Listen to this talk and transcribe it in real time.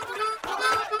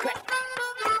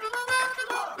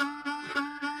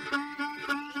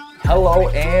Hello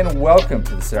and welcome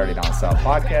to the Saturday Down South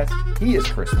podcast. He is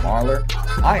Chris Marler.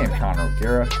 I am Connor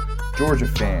O'Gara. Georgia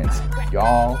fans,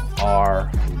 y'all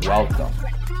are welcome.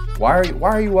 Why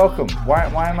are you welcome? Why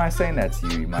am I saying that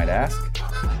to you might ask?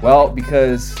 Well,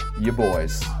 because you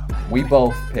boys, we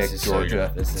both picked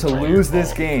Georgia to lose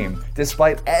this game,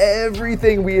 despite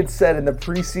everything we had said in the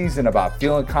preseason about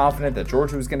feeling confident that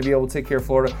Georgia was going to be able to take care of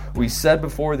Florida. We said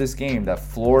before this game that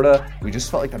Florida, we just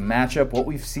felt like the matchup, what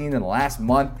we've seen in the last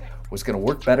month, was going to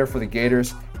work better for the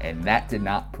Gators, and that did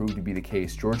not prove to be the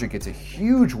case. Georgia gets a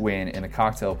huge win in the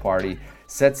cocktail party,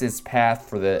 sets its path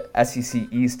for the SEC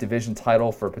East Division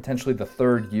title for potentially the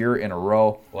third year in a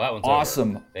row. Well, that one's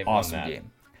awesome over.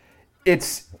 Game.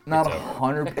 It's not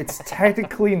 100. It's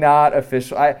technically not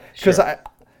official. Because I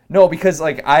know.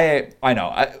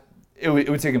 It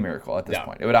would take a miracle at this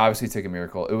point. It would obviously take a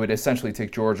miracle. It would essentially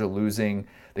take Georgia losing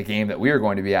the game that we are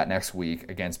going to be at next week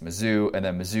against Mizzou, and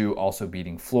then Mizzou also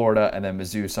beating Florida, and then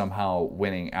Mizzou somehow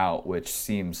winning out, which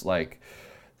seems like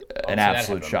an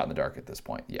absolute shot in the dark at this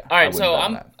point. Yeah. All right, so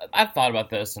I've thought about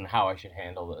this and how I should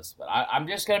handle this, but I'm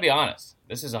just going to be honest.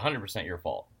 This is 100% your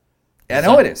fault. I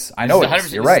know it is. I know it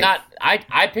is. You're right.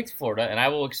 I picked Florida, and I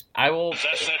will. Possess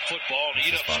that football and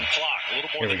eat up some clock. A little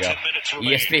more than 10 minutes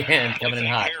remaining. ESPN coming in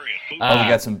hot. We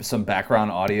got some background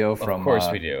audio from. Of course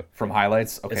we do. From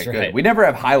highlights. Okay, That's good. right. We never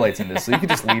have highlights in this, so you can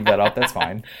just leave that up. That's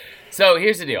fine. So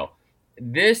here's the deal.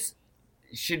 This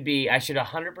should be. I should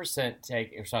 100%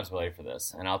 take responsibility for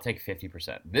this, and I'll take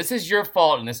 50%. This is your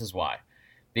fault, and this is why.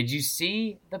 Did you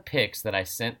see the picks that I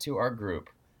sent to our group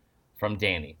from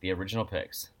Danny? The original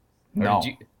picks. No.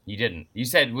 You didn't. You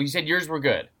said yours were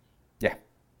good. Yeah.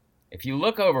 If you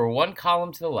look over one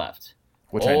column to the left,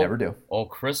 which I never do. Old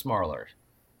Chris Marler.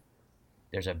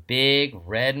 There's a big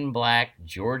red and black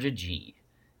Georgia G,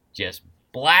 just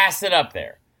blasted up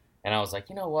there, and I was like,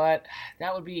 you know what?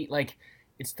 That would be like,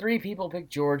 it's three people picked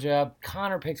Georgia.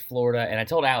 Connor picked Florida, and I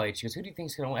told Allie. She goes, "Who do you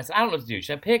think's gonna win?" I said, "I don't know what to do.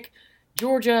 Should I pick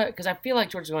Georgia? Because I feel like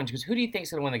Georgia's going to." She goes, "Who do you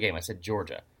think's gonna win the game?" I said,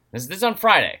 "Georgia." This is on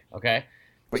Friday, okay?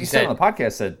 But you said on the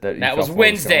podcast that was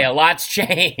Wednesday. A lot's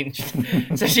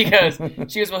changed. So she goes,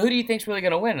 well, who do you think's really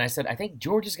going to win? And I said, I think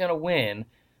Georgia's going to win.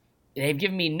 They've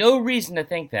given me no reason to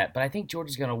think that, but I think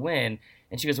Georgia's going to win.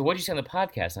 And she goes, well, what did you say on the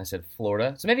podcast? And I said,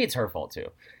 Florida. So maybe it's her fault too.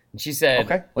 And she said,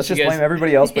 okay, let's just blame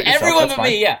everybody else but yourself. Everyone That's but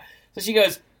fine. me, yeah. So she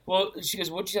goes, what did you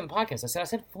say on the podcast? I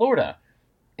said Florida.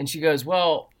 And she goes,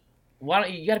 well, why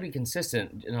don't you got to be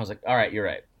consistent? And I was like, all right, you're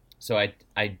right. So I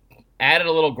added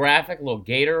a little graphic, a little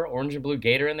gator, orange and blue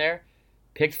gator in there.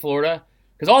 Picked Florida.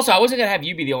 Because also, I wasn't going to have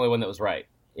you be the only one that was right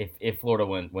if Florida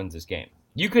wins this game.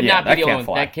 You could not be the only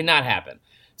one. That cannot happen.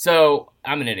 So,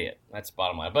 I'm an idiot. That's the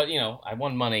bottom line. But, I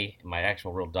won money, my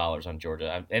actual real dollars on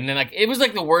Georgia. And then, it was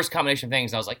like the worst combination of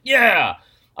things. I was like, yeah,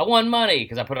 I won money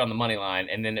because I put it on the money line.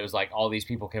 And then it was like all these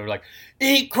people came like,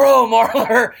 eat crow,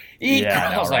 Marler. Eat crow.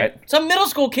 I was like, some middle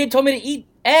school kid told me to eat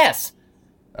ass.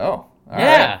 Oh, all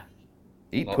right.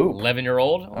 Eat poop.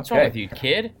 11-year-old. What's wrong with you,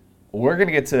 kid? We're going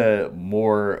to get to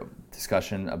more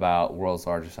discussion about world's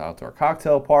largest outdoor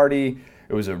cocktail party.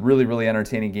 It was a really, really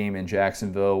entertaining game in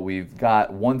Jacksonville. We've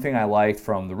got one thing I liked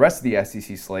from the rest of the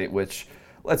SEC slate, which,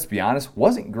 let's be honest,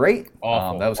 wasn't great.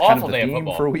 Awful. That was kind of the theme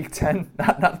for Week 10.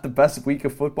 Not the best week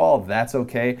of football. That's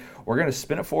okay. We're going to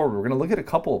spin it forward. We're going to look at a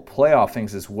couple of playoff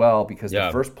things as well because the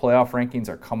first playoff rankings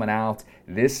are coming out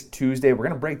this Tuesday. We're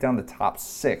going to break down the top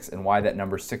 6 and why that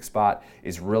number 6 spot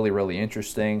is really, really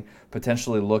interesting.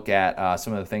 Potentially look at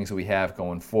some of the things that we have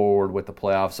going forward with the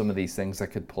playoffs, some of these things that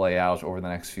could play out over the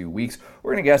next few weeks.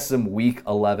 We're going to guess some Week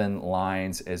 11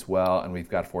 lines as well, and we've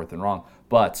got fourth and wrong.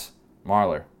 But,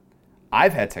 Marler,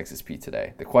 I've had Texas Pete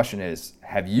today. The question is,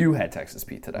 have you had Texas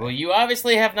Pete today? Well, you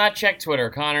obviously have not checked Twitter,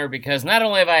 Connor, because not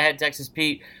only have I had Texas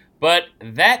Pete, but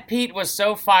that Pete was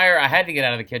so fire, I had to get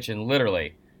out of the kitchen,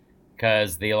 literally,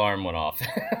 because the alarm went off.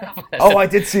 I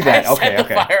did see that. I set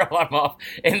the fire alarm off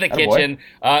in the kitchen.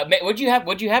 What'd you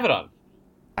have it on?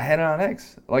 I had it on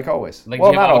eggs, like always. Like,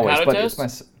 well, not always, toast? but it's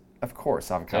my, of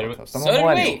course, avocado toast. So did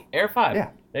we. Air 5. Yeah.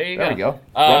 There you go. There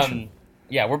we go.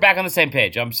 Yeah, we're back on the same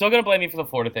page. I'm still going to blame you for the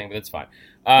Florida thing, but it's fine.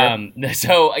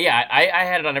 So, yeah, I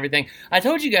had it on everything. I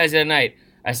told you guys the other night,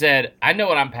 I said, I know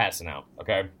what I'm passing out,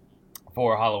 okay,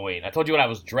 for Halloween. I told you what I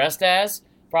was dressed as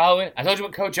for Halloween. I told you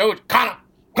what Coach O, Connor.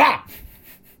 God,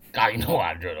 you know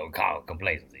I drew no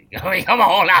complacency. I mean, come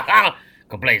on now, Connor.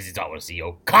 Complacency's all with the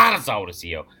CEO. Connor's all with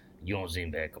the CEO. You don't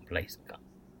seem very complacent, Connor.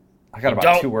 I got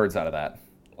about 2 words out of that.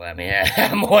 Well, I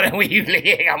mean, more than we usually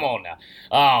get. Come on now.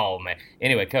 Oh, man.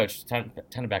 Anyway, Coach, time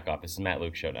to back off. This is Matt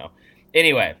Luke's show now.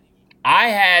 Anyway, I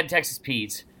had Texas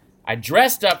Pete's. I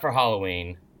dressed up for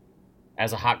Halloween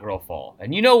as a hot girl fall.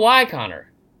 And you know why,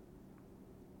 Connor?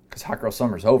 Because hot girl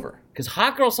summer's over. Because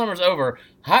hot girl summer's over.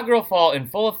 Hot girl fall in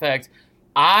full effect.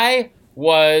 I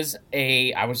was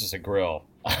just a grill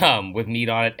with meat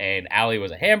on it, and Allie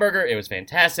was a hamburger. It was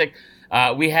fantastic.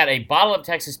 We had a bottle of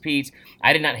Texas Pete.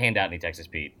 I did not hand out any Texas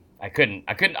Pete. I couldn't.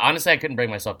 Honestly, I couldn't bring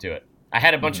myself to it. I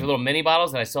had a bunch of little mini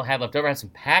bottles that I still had left over. I had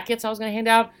some packets I was going to hand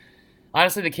out.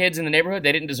 Honestly, the kids in the neighborhood,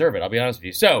 they didn't deserve it. I'll be honest with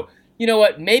you. So, you know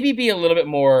what? Maybe be a little bit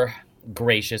more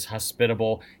gracious,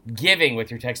 hospitable, giving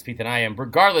with your Texas Pete than I am.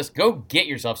 Regardless, go get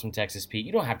yourself some Texas Pete.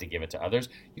 You don't have to give it to others.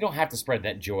 You don't have to spread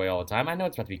that joy all the time. I know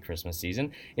it's about to be Christmas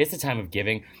season. It's the time of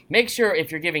giving. Make sure if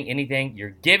you're giving anything, you're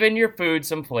giving your food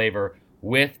some flavor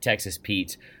with Texas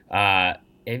Pete.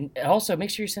 And also, make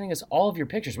sure you're sending us all of your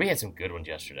pictures. We had some good ones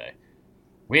yesterday.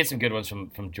 We had some good ones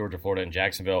from Georgia, Florida, and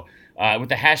Jacksonville with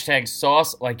the hashtag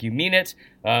sauce like you mean it.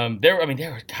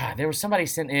 There was somebody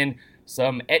sent in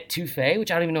some etouffee,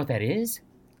 which I don't even know what that is.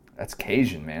 That's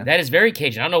Cajun, man. That is very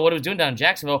Cajun. I don't know what it was doing down in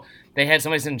Jacksonville. They had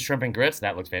somebody send in shrimp and grits.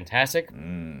 That looks fantastic.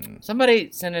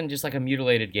 Somebody sent in just like a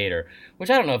mutilated gator, which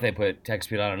I don't know if they put Texas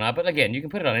Pete on or not. But again, you can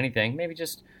put it on anything. Maybe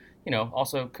just,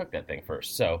 also cook that thing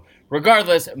first. So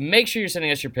regardless, make sure you're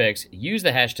sending us your pics. Use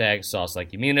the hashtag sauce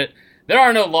like you mean it. There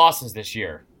are no losses this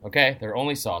year, okay? There are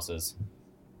only sauces.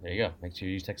 There you go. Make sure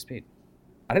you use Texas Pete.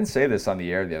 I didn't say this on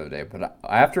the air the other day, but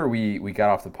after we got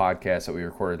off the podcast that we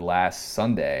recorded last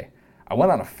Sunday, I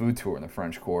went on a food tour in the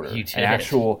French Quarter. You did.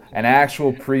 An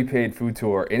actual prepaid food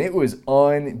tour, and it was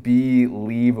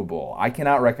unbelievable. I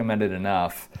cannot recommend it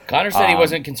enough. Connor said he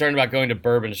wasn't concerned about going to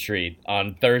Bourbon Street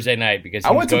on Thursday night because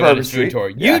he was going on his food tour.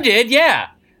 Yeah. You did,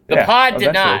 yeah. The pod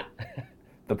did not.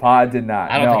 The pod did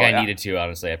not. I don't think I needed to,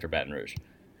 honestly, after Baton Rouge.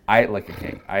 I ate like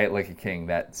a king.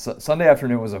 That Sunday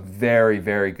afternoon was a very,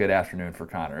 very good afternoon for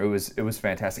Connor. It was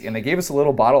fantastic. And they gave us a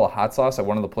little bottle of hot sauce at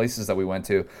one of the places that we went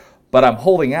to. But I'm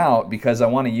holding out because I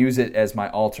want to use it as my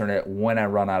alternate when I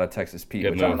run out of Texas Pete. I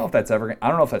don't know if that's ever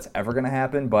going to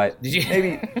happen, but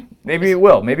maybe it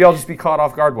will. Maybe I'll just be caught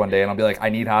off guard one day and I'll be like, I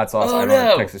need hot sauce. I don't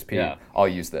have Texas Pete. Yeah. I'll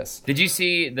use this. Did you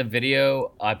see the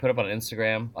video I put up on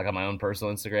Instagram, like on my own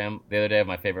personal Instagram, the other day of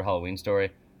my favorite Halloween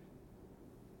story?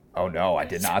 Oh, no, I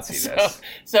did not see this.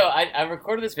 So I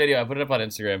recorded this video. I put it up on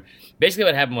Instagram. Basically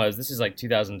what happened was, this is like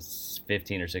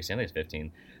 2015 or 16. I think it's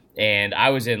 15. And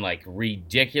I was in like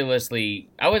ridiculously,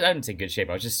 I didn't say good shape.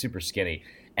 I was just super skinny.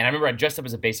 And I remember I dressed up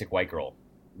as a basic white girl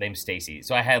named Stacy.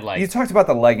 So I had like... You talked about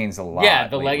the leggings a lot. Yeah,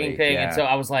 the lately. legging thing. Yeah. And so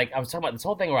I was talking about this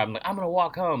whole thing where I'm like, I'm going to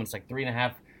walk home. And it's like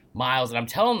 3.5 miles. And I'm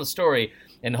telling the story.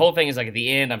 And the whole thing is like at the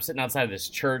end, I'm sitting outside of this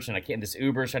church and this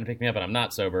Uber's trying to pick me up and I'm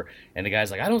not sober. And the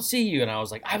guy's like, I don't see you. And I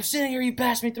was like, I'm sitting here. You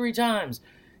passed me 3 times.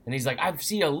 And he's like, I've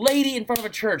seen a lady in front of a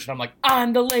church. And I'm like,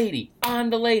 I'm the lady.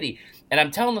 And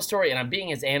I'm telling the story, and I'm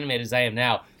being as animated as I am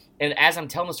now. And as I'm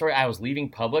telling the story, I was leaving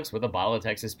Publix with a bottle of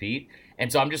Texas Pete.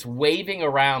 And so I'm just waving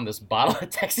around this bottle of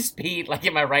Texas Pete, like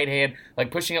in my right hand,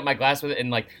 like pushing up my glass with it. And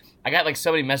like, I got like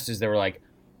so many messages that were like,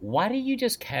 why do you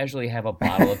just casually have a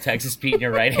bottle of Texas Pete in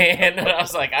your right hand? And I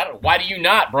was like, why do you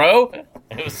not, bro?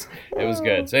 It was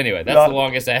good. So anyway, that's the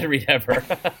longest ad read ever.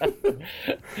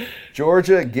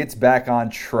 Georgia gets back on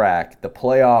track, the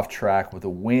playoff track, with a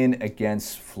win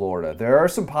against Florida. There are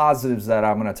some positives that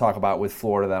I'm going to talk about with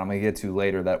Florida that I'm going to get to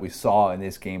later that we saw in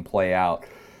this game play out.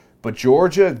 But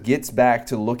Georgia gets back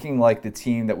to looking like the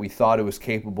team that we thought it was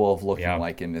capable of looking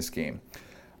like in this game.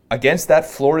 Against that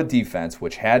Florida defense,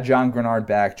 which had John Grenard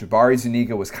back, Jabari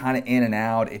Zuniga was kind of in and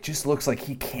out. It just looks like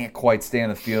he can't quite stay on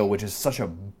the field, which is such a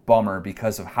bummer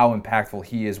because of how impactful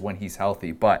he is when he's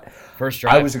healthy. But first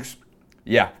drive.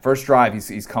 First drive,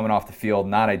 he's coming off the field.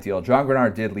 Not ideal. John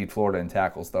Grenard did lead Florida in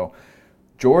tackles, though.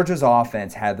 Georgia's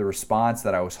offense had the response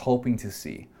that I was hoping to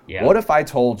see. Yeah. What if I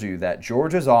told you that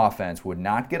Georgia's offense would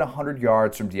not get 100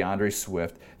 yards from DeAndre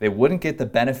Swift? They wouldn't get the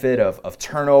benefit of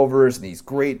turnovers and these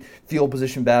great field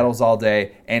position battles all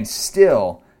day, and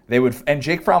still they would. And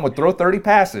Jake Fromm would throw 30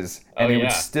 passes, and they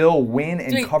would still win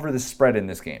and cover the spread in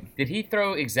this game. Did he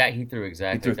throw exactly? He threw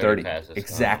 30 passes.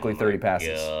 Exactly 30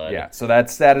 passes. God. Yeah. So that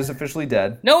stat is officially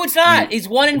dead. No, it's not. He's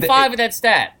 1 in 5 with that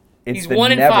stat. He's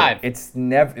 1 in 5. It's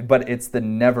never, but it's the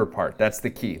never part. That's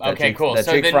the key. Okay, cool.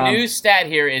 So the new stat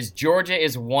here is Georgia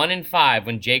is 1 in 5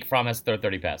 when Jake Fromm has to throw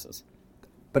 30 passes,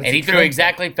 and he threw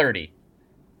exactly 30.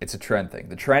 It's a trend thing.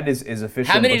 The trend is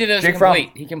official. How many did those complete?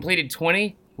 He completed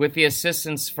 20 with the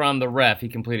assistance from the ref. He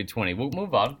completed 20. We'll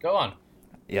move on. Go on.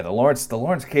 Yeah, the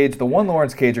Lawrence Cage, the one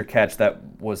Lawrence Cager catch that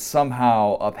was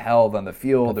somehow upheld on the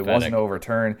field. Pathetic. It wasn't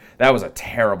overturned. That was a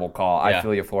terrible call. Yeah. I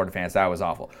feel you, Florida fans. That was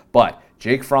awful. But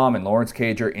Jake Fromm and Lawrence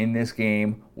Cager in this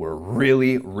game were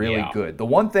really, really good. The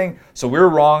one thing, so we were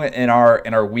wrong in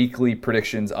our weekly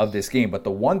predictions of this game, but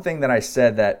the one thing that I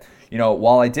said that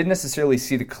while I didn't necessarily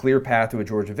see the clear path to a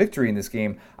Georgia victory in this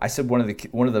game, I said one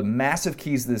of the massive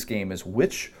keys to this game is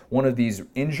which one of these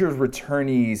injured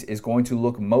returnees is going to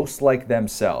look most like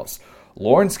themselves.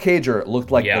 Lawrence Cager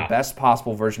looked like the best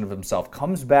possible version of himself.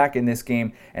 Comes back in this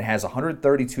game and has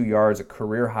 132 yards, a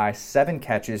career high, 7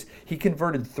 catches. He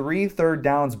converted 3 third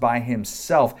downs by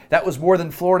himself. That was more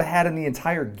than Florida had in the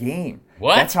entire game.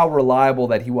 What? That's how reliable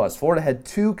that he was. Florida had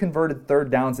 2 converted third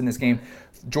downs in this game.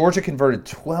 Georgia converted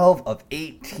 12 of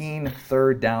 18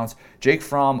 third downs. Jake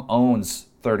Fromm owns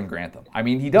third and Grantham. I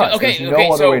mean, he does. There's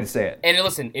no other way to say it. And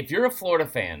listen, if you're a Florida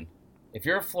fan,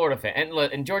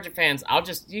 and Georgia fans,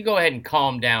 you go ahead and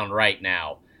calm down right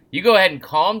now. You go ahead and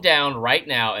calm down right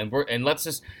now, and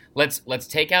let's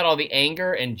take out all the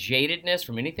anger and jadedness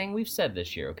from anything we've said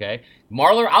this year, okay?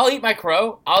 Marler, I'll eat my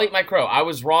crow. I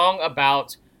was wrong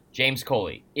about James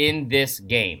Coley in this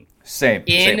game. Same,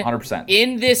 100%.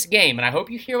 In this game, and I hope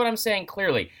you hear what I'm saying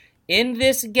clearly. In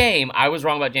this game, I was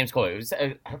wrong about James Coley.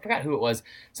 I forgot who it was.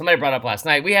 Somebody brought up last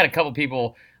night. We had a couple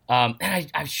people. And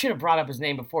I should have brought up his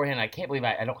name beforehand. I can't believe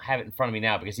I don't have it in front of me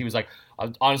now because he was like,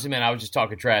 honestly, man, I was just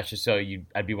talking trash just so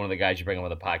I'd be one of the guys you bring on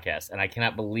the podcast. And I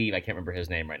cannot believe I can't remember his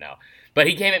name right now. But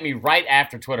he came at me right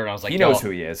after Twitter, and I was like, he knows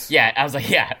who he is. Yeah, I was like,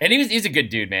 yeah. And he's a good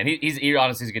dude, man. He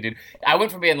honestly is a good dude. I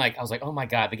went from being like, I was like, oh my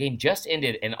God, the game just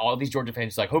ended, and all these Georgia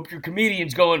fans like, hope your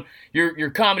comedian's going, your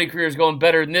comedy career is going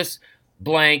better than this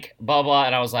blank, blah, blah.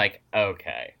 And I was like,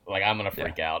 okay, like I'm going to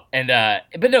freak out. And,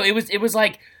 but no, it was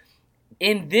like,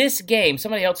 in this game,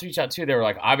 somebody else reached out too. They were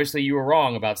like, obviously you were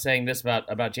wrong about saying this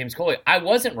about James Coley. I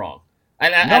wasn't wrong.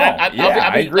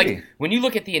 I agree. Like, when you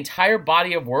look at the entire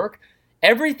body of work,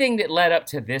 everything that led up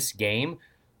to this game,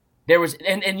 there was,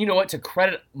 and you know what, to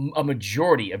credit a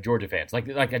majority of Georgia fans, like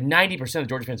a 90% of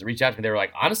Georgia fans that reached out to me, they were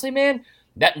like, honestly, man,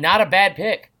 that not a bad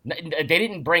pick. They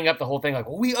didn't bring up the whole thing like,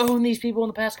 well, we own these people in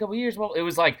the past couple of years. Well, it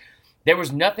was like, there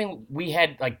was nothing we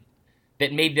had like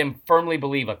that made them firmly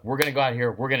believe, like, we're going to go out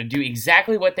here, we're going to do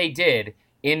exactly what they did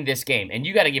in this game. And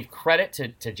you got to give credit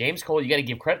to James Cole. You got to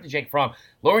give credit to Jake Fromm.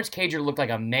 Lawrence Cager looked like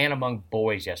a man among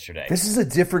boys yesterday. This is a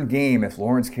different game if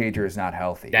Lawrence Cager is not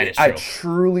healthy. That is true. I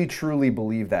truly, truly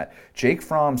believe that. Jake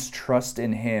Fromm's trust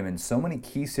in him in so many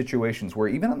key situations where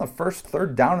even on the first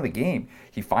third down of the game,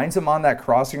 he finds him on that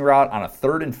crossing route on a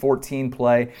 3rd and 14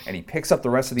 play, and he picks up the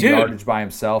rest of the yardage by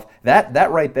himself.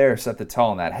 That right there set the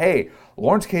tone that, hey,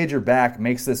 Lawrence Cager back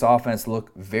makes this offense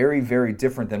look very, very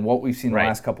different than what we've seen the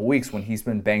last couple weeks when he's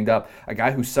been banged up. A guy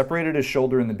who separated his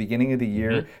shoulder in the beginning of the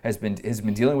year has been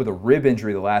dealing with a rib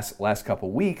injury the last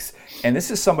couple weeks. And this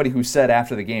is somebody who said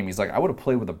after the game, he's like, I would have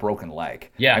played with a broken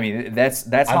leg. Yeah, I mean that's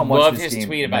how much. I love this his game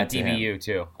tweet about DBU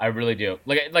too. I really do.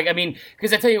 Like I mean,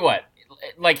 because I tell you what.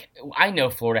 Like, I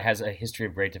know Florida has a history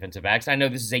of great defensive backs. I know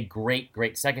this is a great,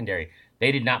 great secondary.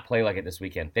 They did not play like it this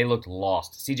weekend. They looked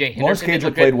lost. C.J. Henderson Lawrence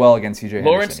Cager played well against C.J.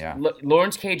 Henderson,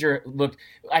 Lawrence Cager looked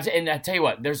 – and I tell you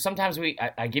what, there's sometimes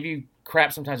I give you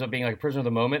crap sometimes about being like a prisoner of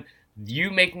the moment. You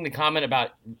making the comment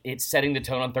about it setting the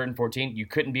tone on 3rd and 14, you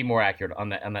couldn't be more accurate on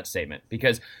that statement.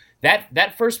 Because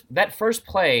that first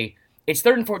play – it's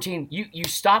 3rd and 14. You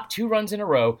stop 2 runs in a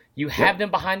row. You have them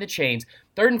behind the chains.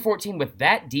 3rd and 14 with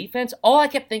that defense. All I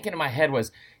kept thinking in my head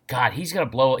was, God, he's gonna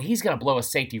blow a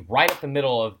safety right up the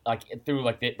middle of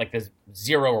through this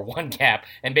 0 or 1 cap,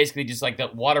 and basically just like the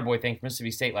water boy thing from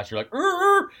Mississippi State last year, like,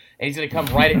 and he's gonna come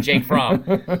right at Jake Fromm.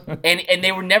 and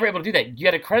they were never able to do that. You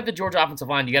got to credit the Georgia offensive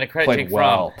line. You got to credit Jake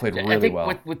Fromm. Played really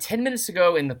well. With 10 minutes to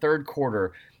go in the 3rd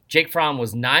quarter, Jake Fromm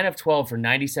was 9 of 12 for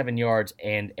 97 yards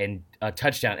and a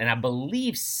touchdown, and I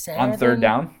believe 7 on 3rd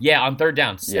down. Yeah, on 3rd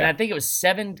down, yeah. And I think it was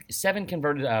seven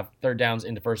converted 3rd downs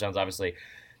into first downs, obviously,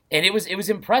 and it was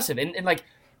impressive. And like,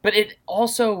 but it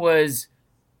also was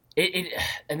it.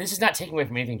 And this is not taking away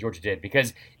from anything Georgia did,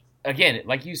 because again,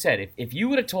 like you said, if you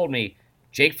would have told me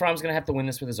Jake Fromm's going to have to win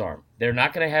this with his arm, they're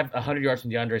not going to have 100 yards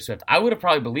from DeAndre Swift, I would have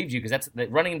probably believed you, because that's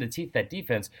running into the teeth of that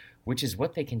defense, which is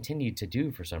what they continue to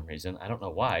do for some reason. I don't know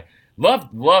why. Love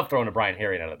throwing to Brian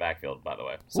Herriot out of the backfield, by the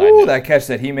way. Ooh, that catch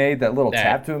that he made, that little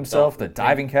tap to himself, the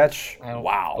diving catch. I don't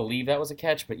believe that was a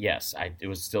catch, but yes, it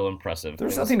was still impressive.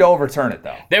 There's nothing to overturn it,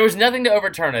 though. There was nothing to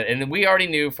overturn it, and we already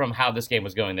knew from how this game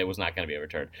was going that it was not going to be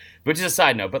overturned. Which is a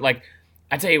side note, but like,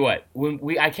 I tell you what,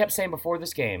 I kept saying before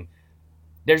this game,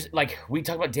 there's like, we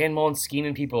talk about Dan Mullen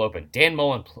scheming people open. Dan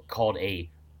Mullen called a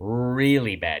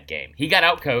really bad game. He got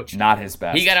outcoached. Not his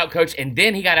best. He got outcoached, and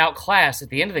then he got outclassed at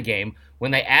the end of the game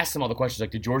when they asked him all the questions like,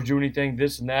 did George do anything,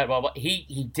 this and that, blah, blah.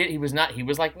 He did. He was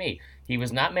like me. He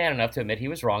was not man enough to admit he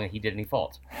was wrong, and he did any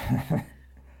fault.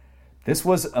 This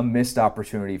was a missed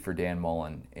opportunity for Dan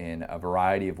Mullen in a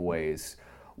variety of ways.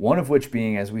 One of which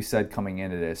being, as we said coming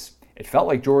into this, it felt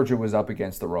like Georgia was up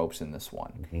against the ropes in this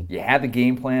one. You had the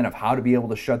game plan of how to be able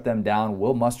to shut them down.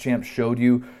 Will Muschamp showed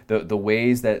you the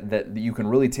ways that you can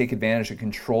really take advantage and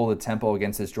control the tempo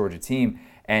against this Georgia team.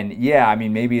 And yeah, I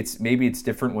mean, maybe it's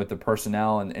different with the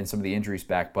personnel and some of the injuries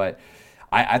back, but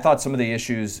I thought some of the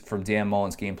issues from Dan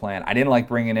Mullen's game plan. I didn't like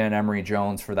bringing in Emory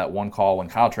Jones for that one call when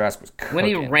Kyle Trask was cooking. When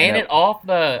he ran it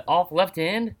off left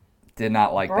end. Did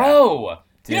not like that. Bro,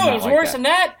 you know what was worse than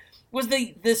that? Was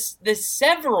the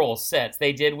several sets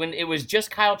they did when it was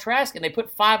just Kyle Trask and they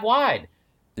put 5 wide.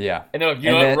 Yeah. And they're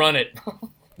like, run it.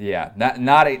 Yeah,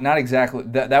 not exactly.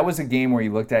 That was a game where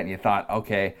you looked at it and you thought,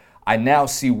 okay, I now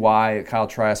see why Kyle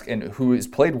Trask, and who has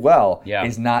played well,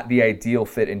 is not the ideal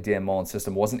fit in Dan Mullen's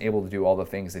system, wasn't able to do all the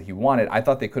things that he wanted. I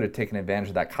thought they could have taken advantage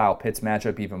of that Kyle Pitts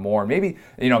matchup even more. Maybe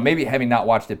having not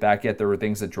watched it back yet, there were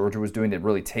things that Georgia was doing that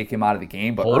really take him out of the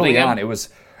game. But early on, it was...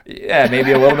 Yeah,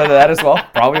 maybe a little bit of that as well.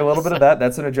 Probably a little bit of that.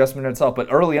 That's an adjustment in itself. But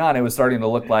early on, it was starting to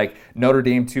look like Notre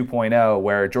Dame 2.0,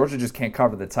 where Georgia just can't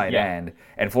cover the tight end,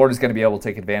 and Florida's going to be able to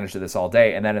take advantage of this all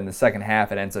day. And then in the second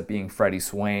half, it ends up being Freddie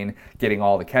Swain getting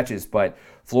all the catches. But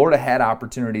Florida had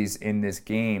opportunities in this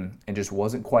game and just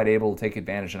wasn't quite able to take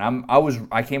advantage. And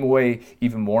I came away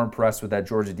even more impressed with that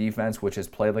Georgia defense, which has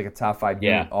played like a top 5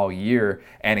 unit all year,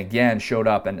 and again showed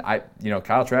up. And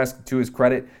Kyle Trask, to his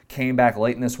credit, came back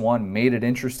late in this one, made it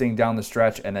interesting down the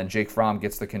stretch, and then Jake Fromm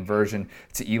gets the conversion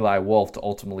to Eli Wolf to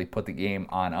ultimately put the game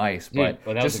on ice. But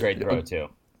that was a great throw too.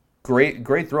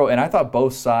 Great throw, and I thought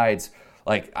both sides.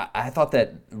 Like, I thought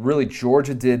that really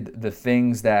Georgia did the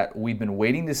things that we've been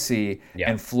waiting to see,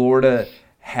 and Florida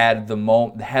had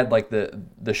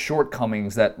the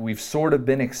shortcomings that we've sort of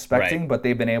been expecting, but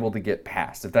they've been able to get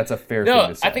past. If that's a fair thing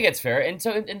to say. I think it's fair. And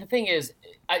the thing is,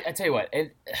 I tell you what,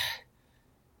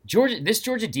 this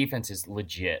Georgia defense is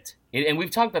legit. And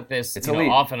we've talked about this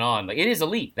off and on. Like, it is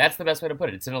elite. That's the best way to put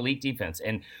it. It's an elite defense.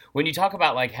 And when you talk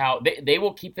about like how they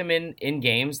will keep them in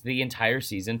games the entire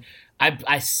season,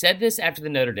 I said this after the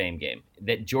Notre Dame game,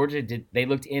 that Georgia they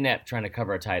looked inept trying to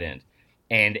cover a tight end.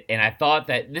 And I thought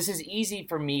that this is easy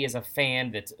for me as a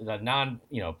fan that's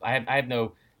I have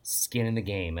no skin in the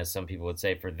game, as some people would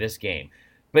say, for this game.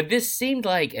 But this seemed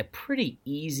like a pretty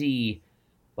easy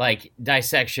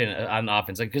dissection on the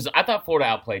offense, because I thought Florida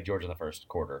outplayed Georgia in the first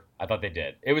quarter. I thought they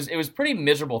did. It was pretty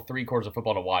miserable 3 quarters of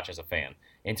football to watch as a fan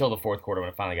until the fourth quarter when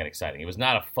it finally got exciting. It was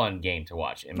not a fun game to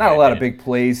watch. Not a lot of big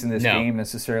plays in this game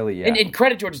necessarily. Yeah, and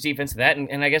credit Georgia's defense to that,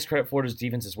 and I guess credit Florida's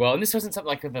defense as well. And this wasn't something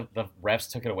like the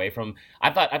refs took it away from.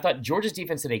 I thought Georgia's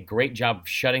defense did a great job of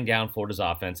shutting down Florida's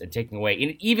offense and taking away.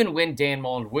 And even when Dan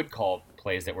Mullen would call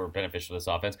plays that were beneficial to this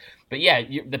offense. But yeah,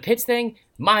 the Pitts thing,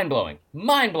 mind-blowing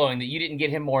that you didn't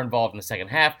get him more involved in the second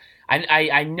half.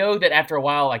 I know that after a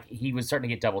while, like, he was starting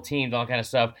to get double-teamed, all that kind of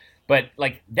stuff, but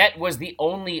like that was the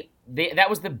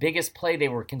biggest play they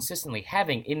were consistently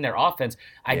having in their offense.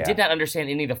 I did not understand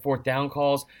any of the fourth down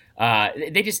calls.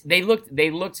 They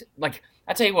looked like,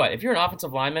 I tell you what, if you're an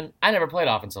offensive lineman, I never played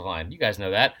offensive line, you guys know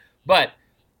that, but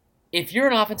if you're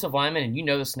an offensive lineman and you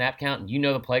know the snap count and you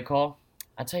know the play call,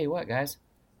 I'll tell you what, guys,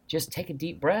 just take a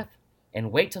deep breath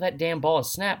and wait till that damn ball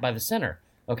is snapped by the center,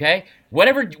 okay?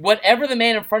 Whatever the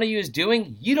man in front of you is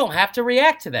doing, you don't have to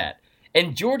react to that.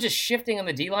 And Georgia's shifting on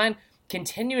the D-line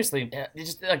continuously.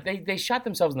 They shot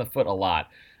themselves in the foot a lot.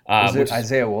 Was it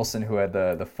Isaiah Wilson who had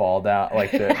the fall down,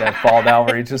 like that fall down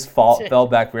where he just fell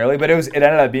back barely? But it ended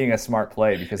up being a smart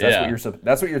play, because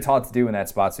that's what you're taught to do in that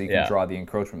spot, so you can draw the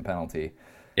encroachment penalty.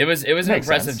 It was an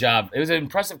impressive job. It was an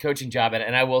impressive coaching job,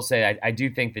 and I will say I do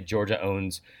think that Georgia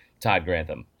owns Todd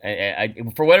Grantham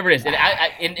for whatever it is. And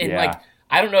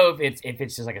I don't know if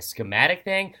it's just like a schematic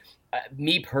thing.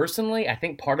 Me personally, I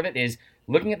think part of it is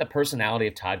looking at the personality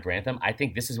of Todd Grantham. I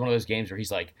think this is one of those games where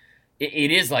he's like,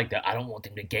 it is like I don't want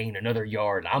them to gain another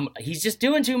yard. He's just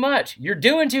doing too much. You're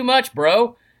doing too much,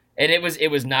 bro. And it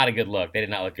was not a good look. They did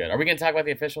not look good. Are we going to talk about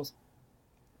the officials?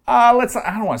 I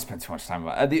don't want to spend too much time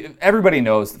about it. Everybody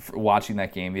knows watching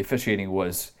that game, the officiating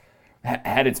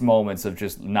had its moments of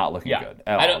just not looking good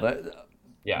at all.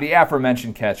 The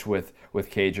aforementioned catch with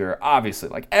Cager, obviously,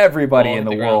 like everybody in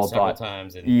the world thought,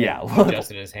 times and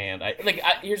adjusted his hand.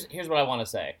 Here's what I want to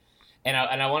say, and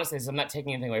I want to say this. I'm not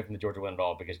taking anything away from the Georgia win at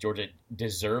all, because Georgia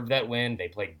deserved that win. They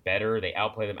played better. They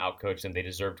outplayed them, outcoached them. They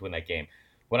deserved to win that game.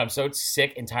 What I'm so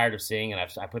sick and tired of seeing, and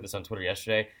I put this on Twitter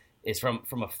yesterday, is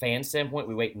from a fan standpoint,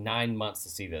 we wait 9 months to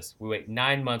see this. We wait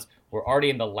 9 months. We're already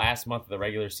in the last month of the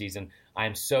regular season.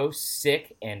 I'm so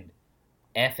sick and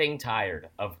effing tired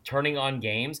of turning on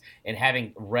games and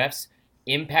having refs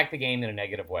impact the game in a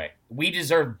negative way. We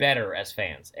deserve better as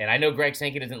fans. And I know Greg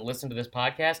Sankey doesn't listen to this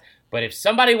podcast, but if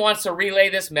somebody wants to relay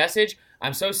this message,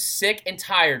 I'm so sick and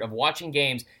tired of watching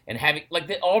games and having, like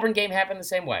the Auburn game happened the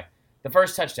same way. The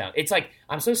first touchdown. It's like,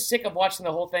 I'm so sick of watching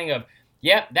the whole thing of,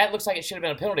 yep, that looks like it should have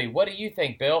been a penalty. What do you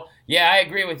think, Bill? Yeah, I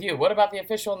agree with you. What about the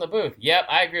official in the booth? Yep,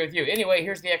 I agree with you. Anyway,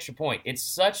 here's the extra point. It's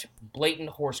such blatant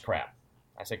horse crap.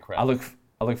 I said crap. I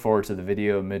look forward to the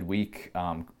video midweek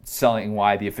selling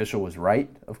why the official was right,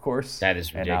 of course. That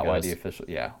is ridiculous. And not why the official,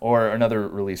 Or another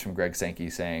release from Greg Sankey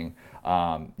saying,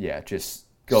 just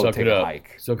go Suck take it a up.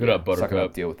 hike. Suck it up, Buttercup. Suck it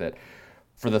up, deal with it.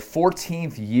 For the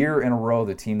 14th year in a row,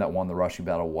 the team that won the rushing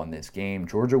battle won this game.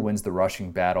 Georgia wins the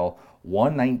rushing battle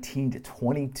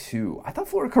 119-22. I thought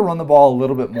Florida could run the ball a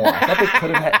little bit more. I thought they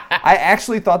could have had. I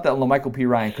actually thought that LaMichael P.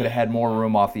 Ryan could have had more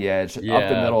room off the edge. Up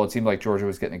the middle, it seemed like Georgia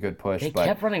was getting a good push. They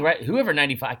kept running right. Whoever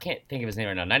 95, I can't think of his name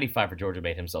right now. 95 for Georgia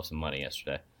made himself some money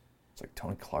yesterday. It's like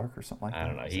Tony Clark or something like that. I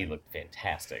don't know. He looked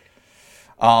fantastic.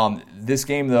 This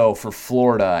game, though, for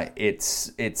Florida, it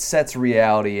sets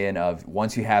reality in of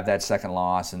once you have that second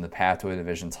loss and the path to a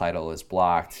division title is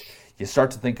blocked, you start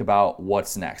to think about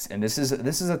what's next. And this is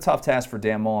a tough task for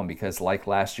Dan Mullen because, like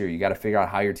last year, you got to figure out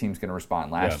how your team's going to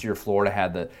respond. Last year, Florida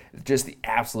had the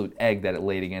absolute egg that it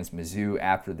laid against Mizzou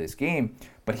after this game.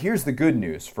 But here's the good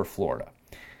news for Florida.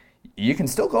 You can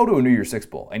still go to a New Year's Six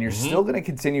Bowl, and you're still going to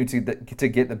continue to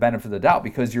get the benefit of the doubt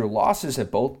because your losses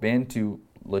have both been to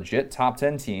legit top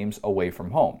 10 teams away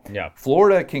from home. Yeah.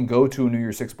 Florida can go to a New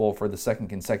Year's Six Bowl for the second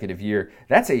consecutive year.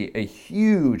 That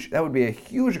would be a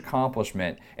huge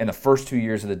accomplishment in the first 2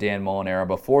 years of the Dan Mullen era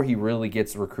before he really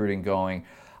gets the recruiting going.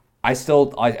 I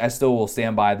still will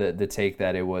stand by the take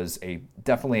that it was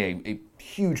definitely a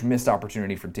huge missed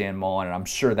opportunity for Dan Mullen, and I'm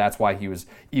sure that's why he was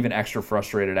even extra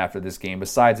frustrated after this game,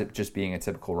 besides it just being a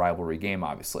typical rivalry game,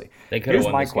 obviously. Here's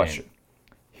my question.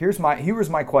 Here was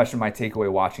my question, my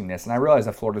takeaway watching this, and I realized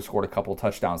that Florida scored a couple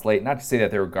touchdowns late. Not to say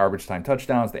that they were garbage time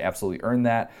touchdowns; they absolutely earned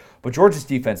that. But Georgia's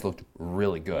defense looked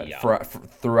really good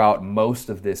throughout most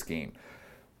of this game.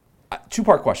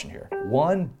 Two-part question here.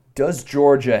 One, does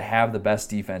Georgia have the best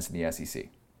defense in the SEC?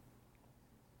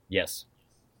 Yes.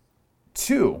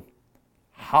 Two,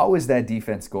 how is that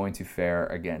defense going to fare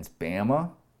against Bama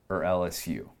or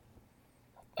LSU?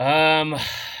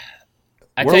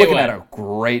 We're looking at a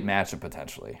great matchup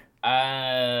potentially.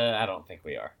 I don't think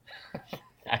we are.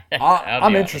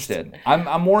 I'm interested.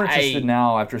 I'm more interested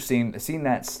now after seeing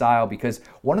that style because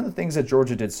one of the things that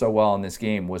Georgia did so well in this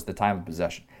game was the time of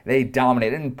possession. They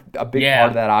dominated, and a big part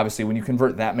of that, obviously, when you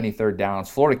convert that many third downs,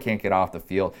 Florida can't get off the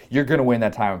field. You're going to win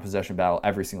that time of possession battle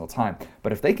every single time.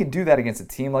 But if they can do that against a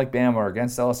team like Bama or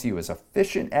against LSU, as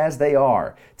efficient as they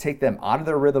are, take them out of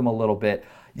their rhythm a little bit,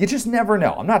 you just never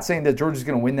know. I'm not saying that Georgia's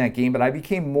going to win that game, but I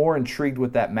became more intrigued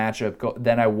with that matchup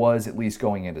than I was at least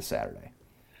going into Saturday.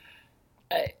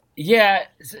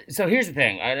 So here's the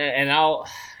thing, I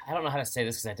don't know how to say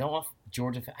this because I don't want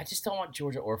Georgia. I just don't want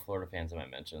Georgia or Florida fans in my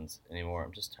mentions anymore.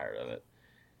 I'm just tired of it.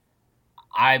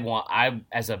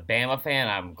 As a Bama fan,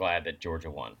 I'm glad that Georgia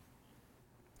won.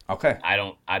 Okay.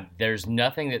 There's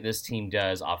nothing that this team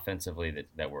does offensively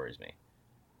that worries me.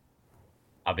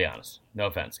 I'll be honest. No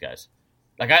offense, guys.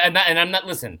 I'm not.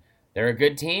 Listen, they're a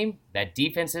good team. That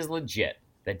defense is legit.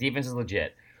 There's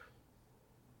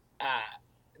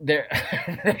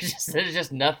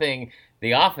just nothing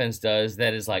the offense does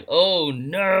that is like, oh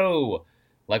no,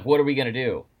 like what are we gonna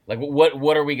do? Like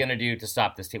what are we gonna do to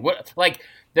stop this team?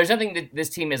 There's nothing that this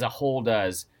team as a whole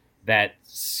does that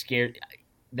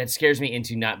scares me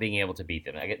into not being able to beat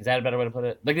them. Is that a better way to put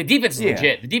it? Like the defense is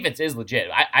legit. The defense is legit.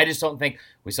 I just don't think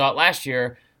we saw it last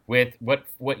year with what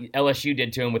LSU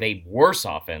did to him with a worse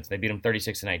offense. They beat them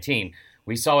 36-19.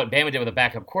 We saw what Bama did with a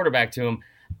backup quarterback to him.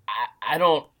 I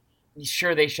don't.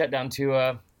 Sure, they shut down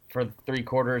Tua for 3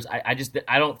 quarters. I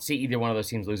don't see either one of those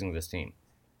teams losing to this team.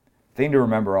 Thing to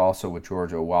remember also with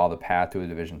Georgia, while the path to a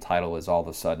division title is all of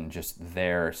a sudden just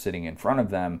there sitting in front of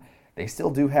them, they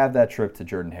still do have that trip to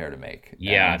Jordan-Hare to make.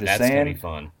 Yeah, that's going to be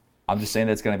fun. I'm just saying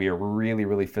that's going to be a really,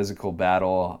 really physical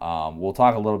battle. We'll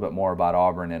talk a little bit more about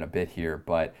Auburn in a bit here,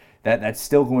 but that's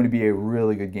still going to be a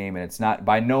really good game, and it's not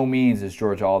by no means is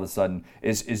Georgia all of a sudden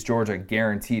is Georgia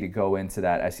guaranteed to go into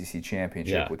that SEC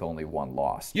championship with only one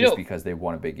loss because they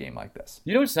won a big game like this.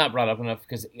 You know what's not brought up enough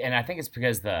and I think it's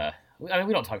because we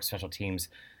don't talk special teams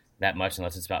that much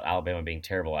unless it's about Alabama being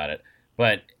terrible at it.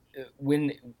 But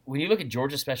when you look at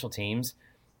Georgia special teams,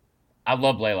 I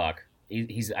love Blaylock. I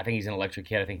think he's an electric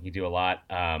kid. I think he can do a lot.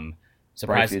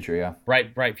 Bright future, yeah.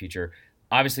 Bright future.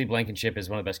 Obviously, Blankenship is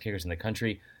one of the best kickers in the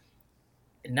country.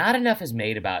 Not enough is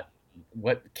made about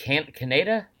what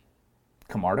Camarda,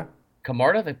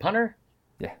 the punter.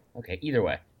 Yeah. Okay, either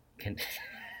way.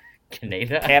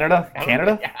 Canada? Canada?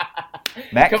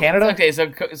 Matt Canada? Okay,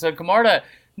 so Camarda,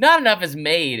 not enough is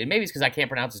made, and maybe it's because I can't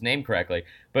pronounce his name correctly,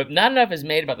 but not enough is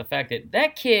made about the fact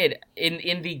that kid,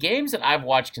 in the games that I've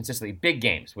watched consistently, big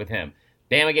games with him,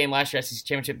 Bama game last year, SEC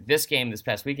Championship, this game this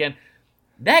past weekend,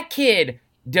 that kid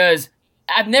does,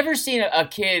 I've never seen a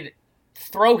kid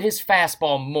throw his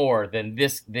fastball more than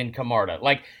Camarda.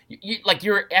 Like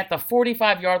you're at the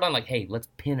 45-yard line, like, hey, let's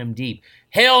pin him deep.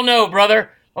 Hell no,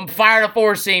 brother. I'm firing a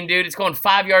four-seam, dude. It's going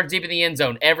 5 yards deep in the end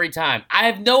zone every time. I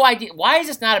have no idea. Why is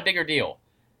this not a bigger deal?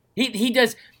 He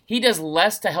does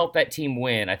less to help that team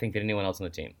win, I think, than anyone else on the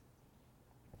team.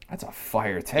 That's a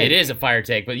fire take. It is a fire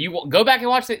take, but you will go back and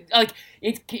watch it. Like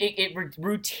it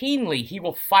routinely, he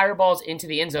will fire balls into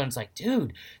the end zone. It's like,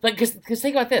 dude, like because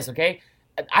think about this, okay?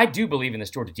 I do believe in this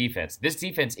Georgia defense. This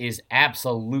defense is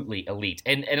absolutely elite.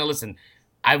 And listen,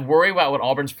 I worry about what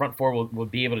Auburn's front four will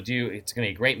be able to do. It's going to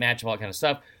be a great match of all that kind of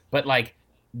stuff. But like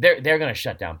they're going to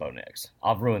shut down Bo Nix.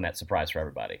 I'll ruin that surprise for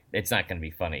everybody. It's not going to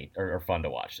be funny or fun to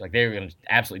watch. Like they're going to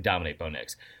absolutely dominate Bo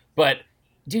Nix. But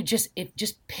dude,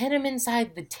 just pin him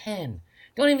inside the 10.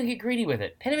 Don't even get greedy with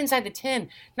it. Pin him inside the 10,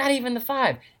 not even the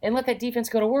 5, and let that defense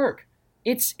go to work.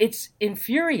 It's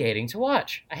infuriating to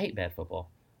watch. I hate bad football.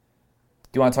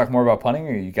 Do you want to talk more about punting,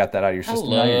 or you got that out of your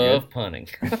system? I love punting.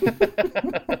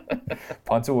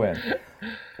 Punt to win.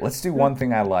 Let's do one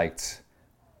thing I liked.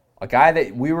 A guy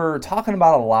that we were talking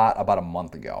about a lot about a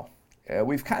month ago.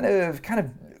 We've kind of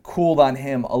cooled on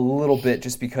him a little bit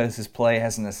just because his play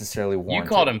hasn't necessarily warranted. You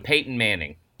called him Peyton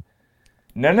Manning.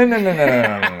 No.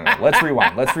 Let's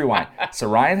rewind. So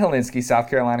Ryan Hilinski, South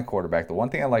Carolina quarterback. The one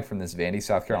thing I like from this Vandy,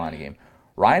 South Carolina game,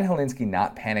 Ryan Hilinski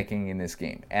not panicking in this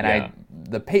game. And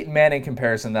the Peyton Manning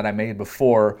comparison that I made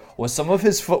before was some of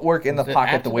his footwork in the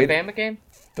pocket. The Bama game?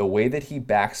 The way that he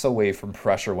backs away from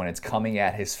pressure when it's coming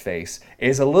at his face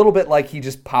is a little bit like he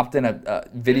just popped in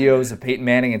videos of Peyton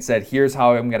Manning and said, here's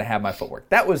how I'm going to have my footwork.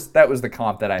 That was the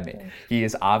comp that I made. He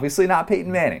is obviously not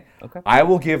Peyton Manning. Okay. I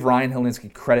will give Ryan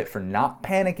Hilinski credit for not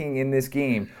panicking in this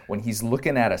game when he's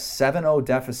looking at a 7-0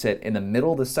 deficit in the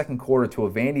middle of the second quarter to a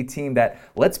Vandy team that,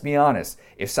 let's be honest,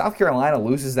 if South Carolina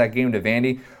loses that game to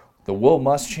Vandy, the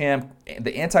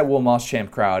anti-Will Muschamp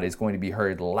crowd is going to be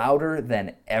heard louder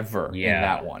than ever in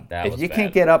that one. If you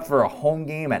can't get up for a home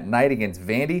game at night against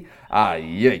Vandy,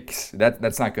 yikes,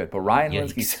 that's not good. But Ryan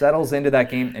Hilinski settles into that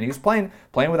game, and he was playing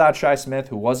without Shi Smith,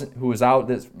 who was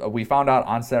out. We found out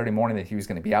on Saturday morning that he was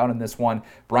going to be out in this one.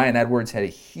 Brian Edwards had a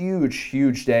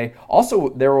huge day. Also,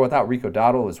 they were without Rico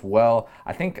Dowdle as well.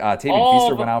 I think Tavian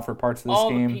Feaster went out for parts of this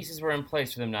game. All the pieces were in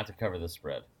place for them not to cover the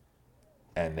spread.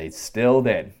 And they still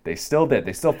did. They still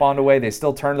found a way. They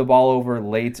still turned the ball over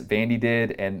late. Vandy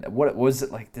did. And what was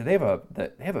it like? Did they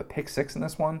have a pick six in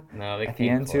this one? No, they at came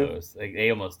the end close. They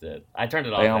almost did. I turned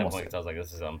it off at that point because I was like,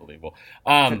 this is unbelievable.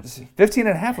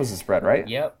 15.5 was the spread, right?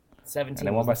 Yep. 17 and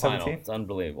they won by 17? Final. It's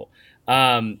unbelievable.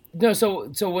 No,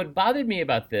 so what bothered me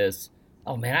about this,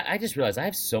 oh man, I just realized I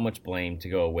have so much blame to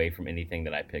go away from anything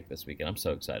that I picked this weekend. I'm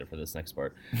so excited for this next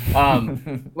part.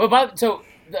 So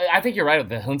I think you're right with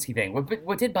the Hilinski thing.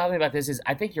 What did bother me about this is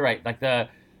I think you're right. Like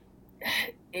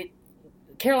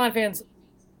Carolina fans,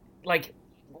 like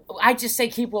I just say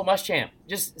keep Will Muschamp.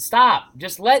 Just stop.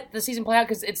 Just let the season play out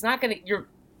because it's not going to.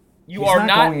 He's not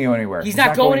going anywhere. He's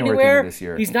not going anywhere this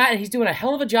year. He's not. He's doing a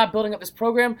hell of a job building up this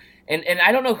program. And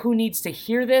I don't know who needs to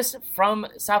hear this from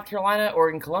South Carolina or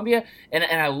in Columbia. And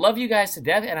I love you guys to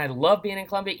death. And I love being in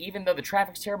Columbia, even though the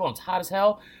traffic's terrible and it's hot as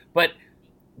hell. But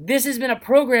this has been a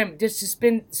program that's just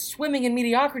been swimming in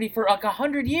mediocrity for like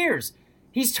 100 years.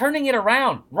 He's turning it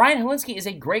around. Ryan Hilinski is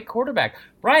a great quarterback.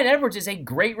 Brian Edwards is a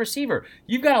great receiver.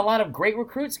 You've got a lot of great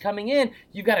recruits coming in.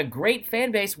 You've got a great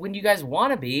fan base when you guys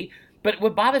want to be. But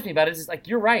what bothers me about it is like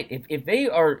you're right.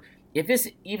 If this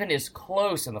even is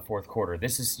close in the fourth quarter,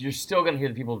 you're still going to hear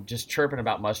the people just chirping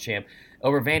about Muschamp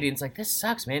over Vandy. And it's like this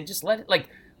sucks, man. Just let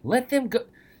them go.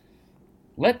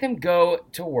 Let them go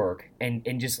to work and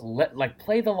just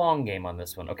play the long game on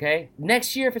this one, okay?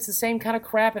 Next year, if it's the same kind of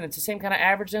crap and it's the same kind of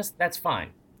averageness, that's fine.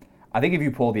 I think if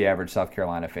you poll the average South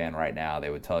Carolina fan right now, they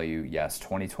would tell you, yes,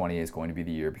 2020 is going to be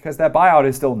the year because that buyout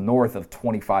is still north of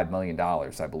 $25 million,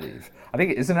 I believe. I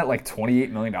think, isn't it like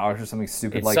 $28 million or something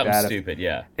stupid like that? It's something stupid,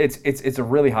 yeah. It's a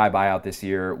really high buyout this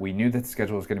year. We knew that the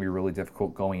schedule was going to be really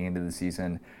difficult going into the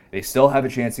season. They still have a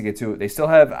chance to get to it. They still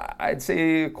have, I'd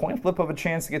say, a coin flip of a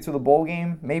chance to get to the bowl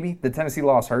game, maybe. The Tennessee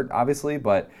loss hurt, obviously,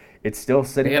 but it's still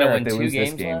sitting there if they lose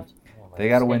this game. Left? They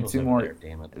got to win two more.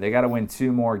 They got to win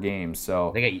 2 more games.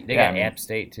 So they got App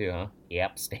State too, huh?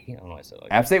 App State. I don't know why I said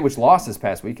like App State, which lost this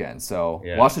past weekend. So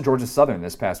lost to Georgia Southern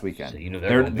this past weekend. So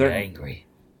they're going to be angry.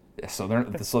 So they're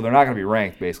not going to be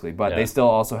ranked basically, but they still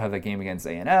also have that game against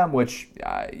A&M, which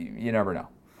you never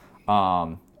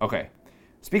know. Okay,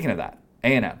 speaking of that,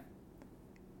 A&M,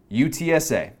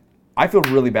 UTSA. I feel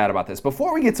really bad about this.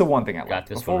 Before we get to one thing I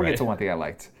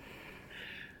liked,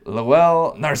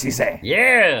 Lowell Narcisse.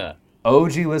 Yeah.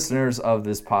 OG listeners of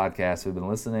this podcast who've been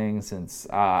listening since,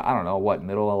 I don't know,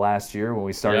 middle of last year when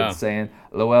we started saying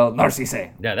Lowell Narcisse.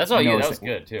 Yeah, that's all you. That was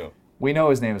good, too. We know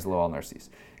his name is Lowell Narcisse.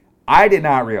 I did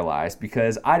not realize,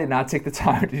 because I did not take the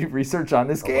time to do research on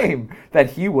this game, that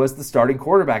he was the starting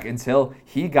quarterback until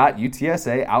he got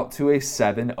UTSA out to a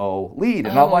 7-0 lead.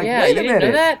 And I'm like, wait a minute.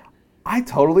 Know that? I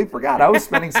totally forgot. I was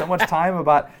spending so much time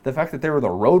about the fact that they were the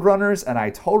Roadrunners, and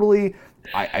I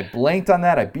blanked on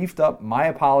that. I beefed up. My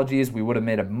apologies. We would have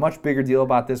made a much bigger deal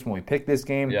about this when we picked this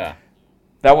game. Yeah.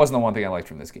 That wasn't the one thing I liked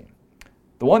from this game.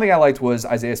 The one thing I liked was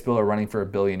Isaiah Spiller running for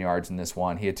 1 billion yards in this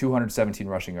one. He had 217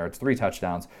 rushing yards, 3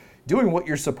 touchdowns, doing what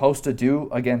you're supposed to do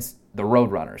against the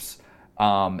Roadrunners.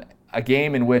 A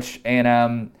game in which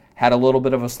A&M had a little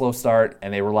bit of a slow start,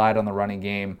 and they relied on the running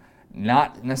game.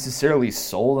 Not necessarily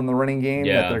sold in the running game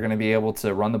that they're going to be able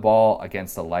to run the ball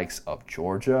against the likes of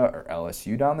Georgia or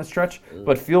LSU down the stretch,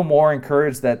 but feel more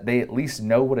encouraged that they at least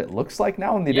know what it looks like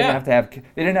now, and they didn't have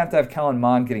to have Kellen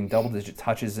Mond getting double-digit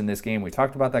touches in this game. We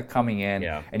talked about that coming in,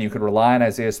 and you could rely on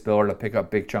Isaiah Spiller to pick up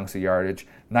big chunks of yardage.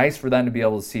 Nice for them to be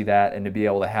able to see that and to be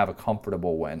able to have a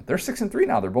comfortable win. They're 6-3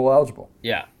 now. They're bowl eligible.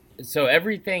 Yeah. So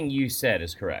everything you said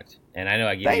is correct. And I know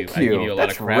I give you a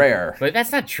lot of credit. That's rare. But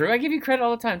that's not true. I give you credit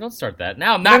all the time. Don't start that.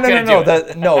 Now I'm not going to do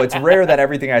it. No, it's rare that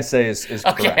everything I say is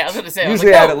correct. Okay, I was going to say.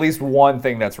 Usually I have at least one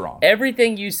thing that's wrong.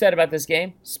 Everything you said about this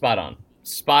game, spot on.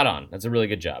 Spot on. That's a really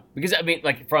good job. Because, I mean,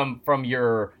 like, from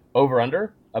your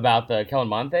over-under about the Kellen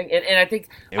Mond thing, and I think...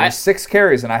 It was 6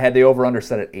 carries, and I had the over-under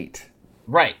set at 8.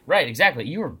 Right, exactly.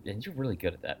 You're really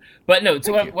good at that. But no,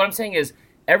 so what I'm saying is,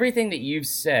 everything that you've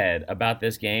said about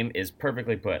this game is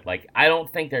perfectly put. Like, I don't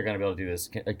think they're going to be able to do this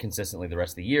consistently the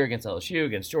rest of the year against LSU,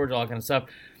 against Georgia, all that kind of stuff,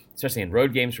 especially in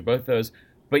road games for both those.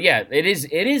 But yeah, it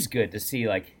is good to see,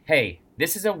 like, hey,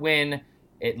 this is a win.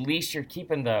 At least you're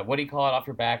keeping the, what do you call it, off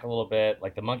your back a little bit,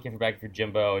 like the monkey off your back if you're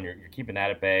Jimbo, and you're keeping that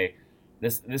at bay.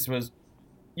 This was,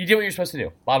 you did what you're supposed to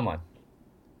do, bottom line.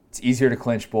 It's easier to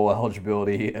clinch bowl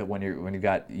eligibility when you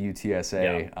got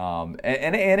UTSA, and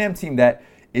an A&M team that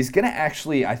is going to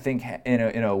actually, I think,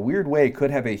 in a weird way,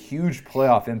 could have a huge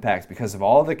playoff impact because of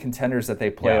all the contenders that they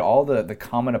played, all the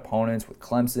common opponents with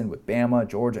Clemson, with Bama,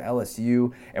 Georgia,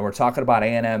 LSU, and we're talking about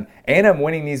A&M. A&M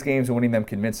winning these games and winning them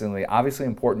convincingly, obviously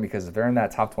important because if they're in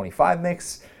that top 25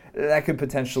 mix, that could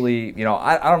potentially,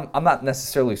 I'm not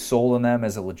necessarily sold on them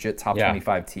as a legit top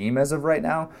 25 team as of right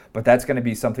now, but that's going to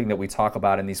be something that we talk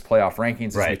about in these playoff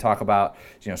rankings as we talk about,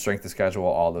 strength of schedule,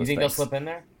 all those things. You think they'll slip in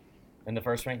there in the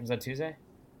first rankings on Tuesday?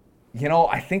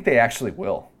 I think they actually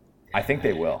will. I think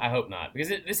they will. I hope not,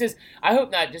 because I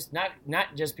hope not. Just not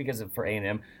just because for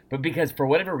A&M, but because for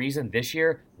whatever reason this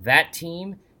year that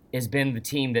team has been the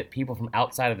team that people from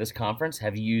outside of this conference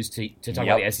have used to talk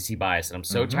about the SEC bias, and I'm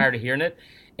so tired of hearing it.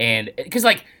 And because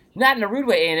not in a rude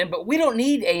way, A&M, but we don't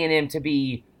need A&M to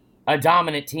be a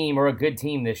dominant team or a good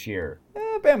team this year.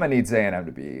 Bama needs A&M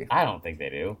to be. I don't think they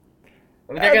do.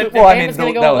 Bama's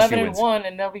going to go 11-1,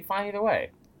 and they'll be fine either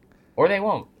way. Or they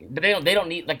won't. But they don't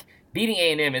need, like, beating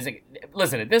A&M isn't,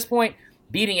 listen, at this point,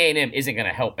 beating A&M isn't going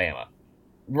to help Bama.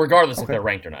 Regardless if they're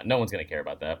ranked or not. No one's going to care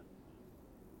about that.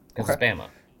 Because it's Bama.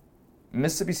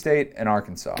 Mississippi State and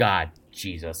Arkansas. God,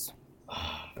 Jesus.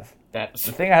 The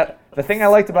thing I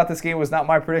liked about this game was not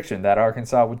my prediction that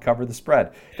Arkansas would cover the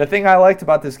spread. The thing I liked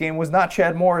about this game was not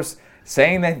Chad Morris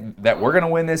saying that we're going to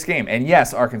win this game. And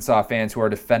yes, Arkansas fans who are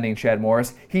defending Chad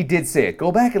Morris, he did say it.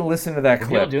 Go back and listen to that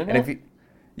clip. Doing that?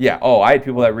 I had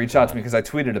people that reached out to me because I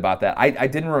tweeted about that. I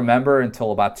didn't remember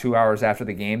until about 2 hours after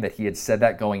the game that he had said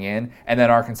that going in, and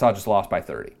then Arkansas just lost by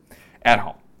 30 at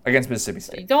home against Mississippi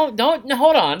State. Don't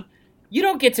hold on. You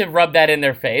don't get to rub that in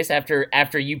their face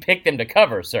after you pick them to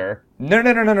cover, sir.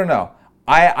 No.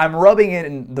 I'm rubbing it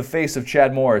in the face of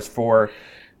Chad Morris for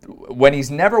when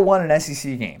he's never won an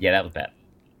SEC game. Yeah, that was bad.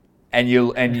 And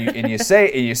you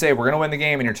say we're going to win the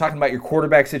game, and you're talking about your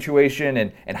quarterback situation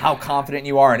and how confident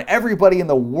you are, and everybody in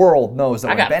the world knows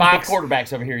that. I got five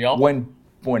quarterbacks over here, y'all.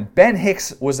 When Ben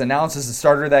Hicks was announced as the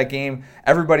starter of that game,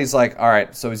 everybody's like, all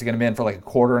right, so is he going to be in for like a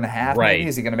quarter and a half? Right. Maybe?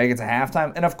 Is he going to make it to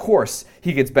halftime? And of course,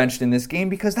 he gets benched in this game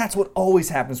because that's what always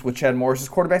happens with Chad Morris's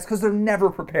quarterbacks because they're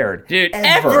never prepared. Dude,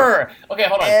 ever. Okay,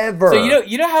 hold on. Ever. So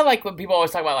you know how like when people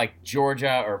always talk about like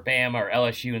Georgia or Bama or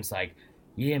LSU, and it's like,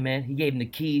 yeah, man, he gave him the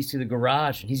keys to the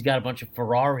garage and he's got a bunch of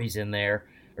Ferraris in there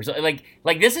or something.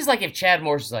 Like this is like if Chad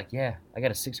Morris is like, yeah, I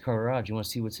got a 6-car garage. You want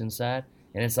to see what's inside?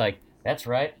 And it's like, That's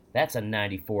right. That's a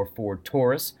 94 Ford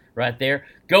Taurus right there.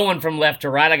 Going from left to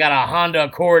right, I got a Honda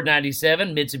Accord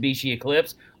 97, Mitsubishi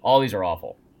Eclipse. All these are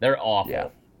awful. They're awful. Yeah.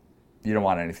 You don't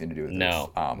want anything to do with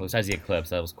No. this. Besides the Eclipse,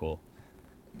 that was cool.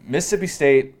 Mississippi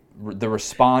State, the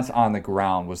response on the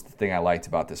ground was the thing I liked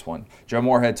about this one. Joe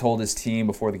Moorhead told his team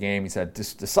before the game, he said,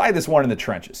 just decide this one in the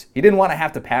trenches. He didn't want to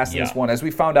have to pass this one. As we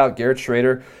found out, Garrett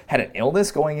Schrader had an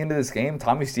illness going into this game.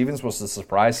 Tommy Stevens was the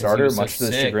surprise starter, much to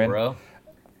the chagrin. Bro.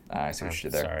 I see what you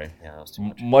did there. Sorry. Yeah, that was too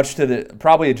much. Much to the,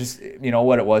 probably just, you know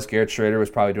what it was, Garrett Schrader was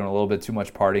probably doing a little bit too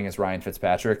much partying as Ryan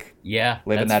Fitzpatrick. Yeah,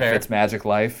 living that fair. Fitzmagic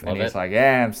life. Love And he's it. like,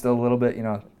 yeah, I'm still a little bit,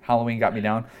 Halloween got me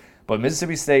down. But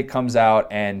Mississippi State comes out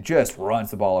and just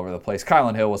runs the ball over the place.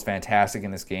 Kylan Hill was fantastic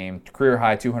in this game. Career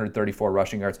high 234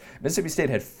 rushing yards. Mississippi State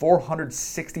had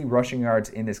 460 rushing yards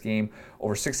in this game.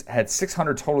 Had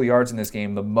 600 total yards in this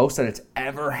game, the most that it's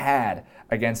ever had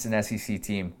against an SEC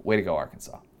team. Way to go,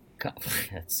 Arkansas.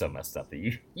 That's so messed up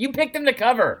that you picked them to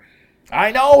cover.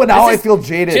 I know, and now I feel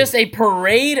jaded. Just a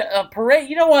parade.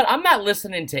 You know what? I'm not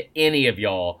listening to any of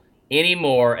y'all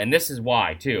anymore, and this is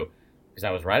why, too. Because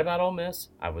I was right about Ole Miss.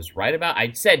 I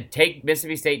said take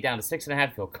Mississippi State down to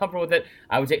 6.5. Feel comfortable with it.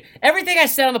 I would take everything I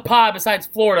said on the pod besides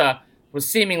Florida was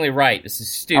seemingly right. This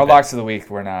is stupid. Our locks of the week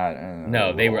were not.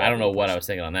 No, they were. I don't know what I was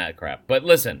thinking on that crap. But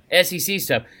listen, SEC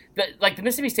stuff, like the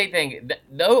Mississippi State thing.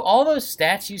 Though all those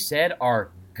stats you said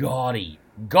are gaudy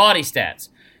stats.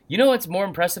 You know what's more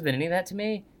impressive than any of that to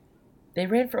me? They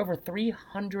ran for over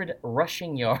 300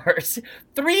 rushing yards.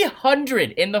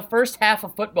 300 in the first half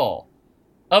of football.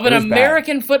 Of an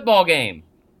American football game.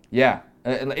 Yeah,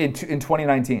 in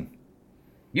 2019.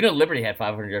 You know Liberty had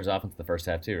 500 yards offense in the first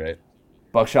half too, right?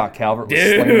 Buckshot Calvert was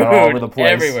slinging it all over the place.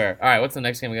 Everywhere. All right, what's the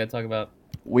next game we got to talk about?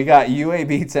 We got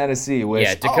UAB Tennessee. Which,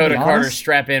 yeah, Dakota Carter,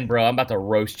 strap in, bro. I'm about to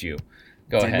roast you.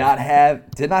 Go ahead.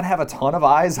 Did not have a ton of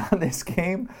eyes on this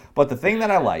game, but the thing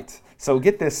that I liked, so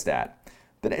get this stat.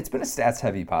 It's been a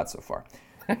stats-heavy pod so far.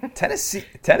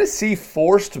 Tennessee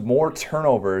forced more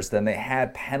turnovers than they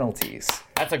had penalties.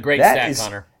 That's a great stat,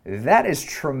 Connor. That is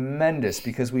tremendous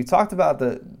because we talked about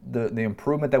the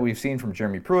improvement that we've seen from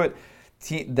Jeremy Pruitt.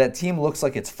 That team looks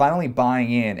like it's finally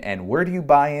buying in, and where do you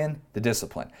buy in? The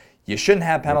discipline. You shouldn't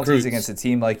have penalties against a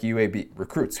team like UAB.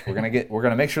 Recruits. We're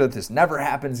gonna make sure that this never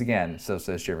happens again. So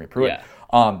says Jeremy Pruitt.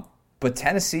 Yeah. But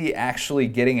Tennessee actually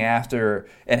getting after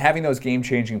and having those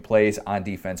game-changing plays on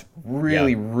defense,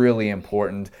 really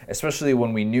important, especially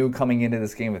when we knew coming into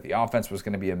this game that the offense was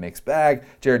going to be a mixed bag.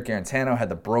 Jared Garantano had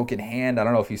the broken hand. I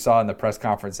don't know if you saw in the press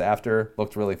conference after.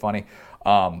 Looked really funny.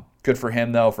 Good for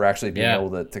him, though, for actually being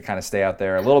able to kind of stay out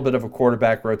there. A little bit of a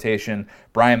quarterback rotation.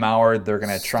 Brian Maurer, they're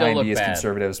going to try and be as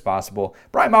conservative as possible.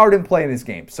 Brian Maurer didn't play in this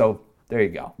game, so there you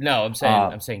go. No, I'm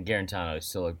saying Garantano is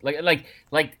still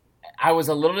like I was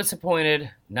a little disappointed.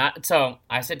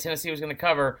 I said Tennessee was going to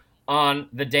cover on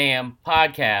the damn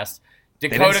podcast.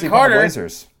 Dakota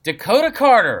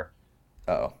Carter.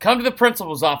 Uh-oh. Come to the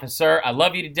principal's office, sir. I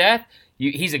love you to death.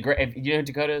 He's a great. You know who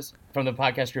Dakota is from the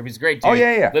podcast group? He's a great dude. Oh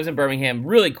yeah. Lives in Birmingham.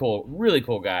 Really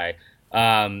cool guy.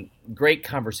 Great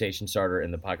conversation starter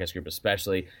in the podcast group,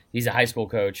 especially. He's a high school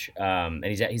coach, and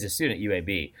he's a student at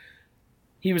UAB.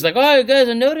 He was like, "Oh, guys,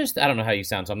 I noticed." I don't know how you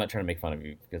sound, so I'm not trying to make fun of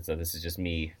you because this is just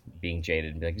me being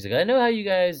jaded. He's like, "I know how you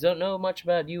guys don't know much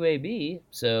about UAB,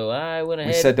 so I went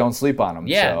ahead." We said don't sleep on them.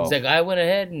 Yeah, so. he's like, "I went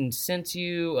ahead and sent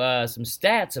you some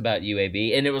stats about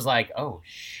UAB," and it was like, "Oh,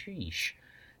 sheesh,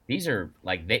 these are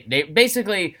like they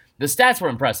basically the stats were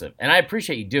impressive, and I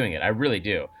appreciate you doing it. I really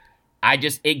do."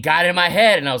 It got in my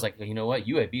head, and I was like, well, you know what?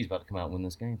 UAB is about to come out and win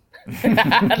this game.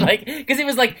 Because it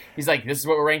was like, he's like, this is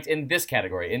what we're ranked in this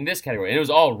category. And it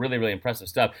was all really, really impressive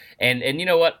stuff. And you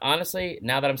know what? Honestly,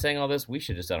 now that I'm saying all this, we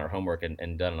should have just done our homework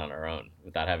and done it on our own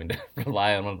without having to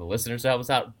rely on one of the listeners to help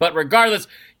us out. But regardless,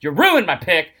 you ruined my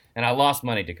pick, and I lost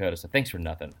money, Dakota, so thanks for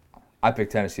nothing. I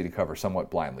picked Tennessee to cover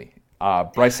somewhat blindly.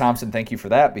 Bryce Thompson, thank you for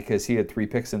that, because he had 3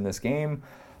 picks in this game.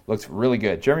 Looked really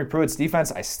good. Jeremy Pruitt's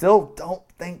defense, I still don't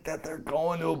think that they're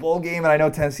going to a bowl game, and I know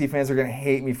Tennessee fans are going to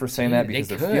hate me for saying that because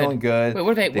they're feeling good. Wait,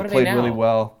 what are they now? played really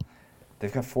well.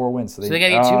 They've got 4 wins. So they got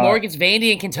to get 2 more against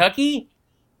Vandy and Kentucky?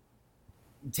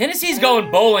 Tennessee's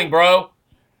going bowling, bro.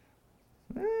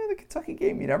 The Kentucky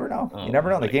game, you never know. You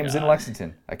never know. The game's in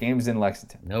Lexington. That game's in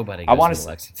Lexington. Nobody goes to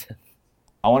Lexington.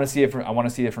 I want to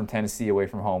see it from Tennessee away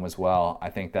from home as well. I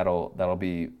think that'll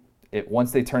be it.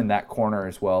 Once they turn that corner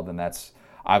as well, then that's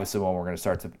obviously when we're going to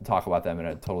start to talk about them in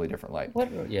a totally different light.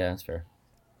 Yeah, that's fair.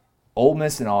 Ole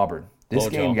Miss and Auburn. This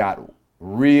game got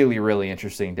really, really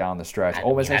interesting down the stretch.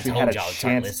 Ole Miss actually had a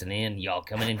chance. Listening, y'all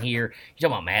coming in here. You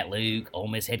talking about Matt Luke, Ole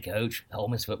Miss head coach, Ole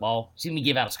Miss football. See me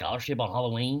give out a scholarship on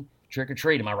Halloween. Trick or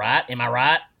treat. Am I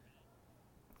right?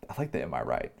 I like the "Am I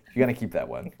right?" You got to keep that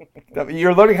one.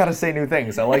 You're learning how to say new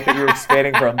things. I like that you're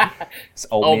expanding from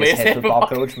Ole Miss head football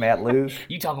coach Matt Luke.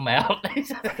 You talking about?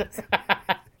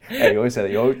 Hey, you always say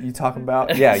that. You talking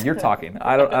about? Yeah, you're talking.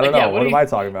 I don't know. Yeah, what am I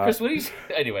talking about? Chris, what do you?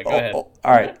 Anyway, go ahead. All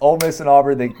right, Ole Miss and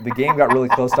Auburn. The game got really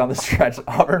close down the stretch.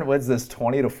 Auburn wins this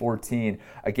 20-14.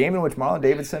 A game in which Marlon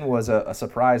Davidson was a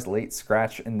surprise late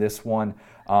scratch in this one.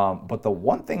 But the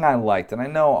one thing I liked, and I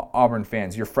know Auburn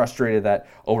fans, you're frustrated that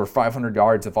over 500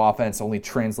 yards of offense only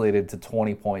translated to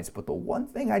 20 points. But the one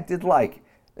thing I did like,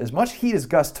 as much heat as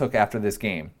Gus took after this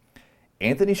game,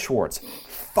 Anthony Schwartz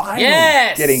finally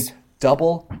getting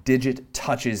double-digit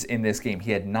touches in this game.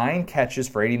 He had 9 catches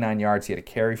for 89 yards. He had a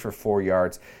carry for 4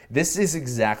 yards. This is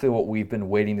exactly what we've been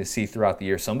waiting to see throughout the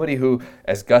year. Somebody who,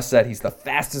 as Gus said, he's the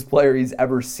fastest player he's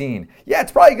ever seen. Yeah,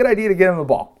 it's probably a good idea to get him the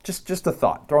ball. Just a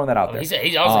thought. Throwing that out there.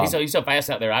 He's so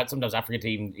fast out there. Sometimes I forget to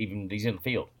even he's in the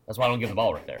field. That's why I don't give him the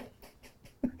ball right there.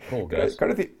 Cool, guys.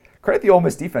 Credit the Ole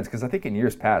Miss defense, because I think in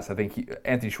years past,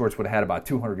 Anthony Schwartz would have had about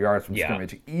 200 yards from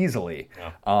scrimmage easily.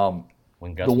 Yeah.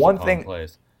 When Gus was calling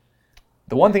plays.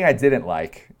 The one thing I didn't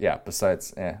like,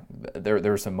 besides, there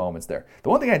were some moments there. The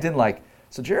one thing I didn't like,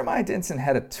 so Jeremiah Dinson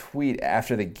had a tweet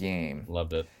after the game.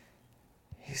 Loved it.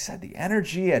 He said the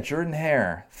energy at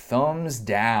Jordan-Hare, thumbs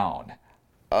down.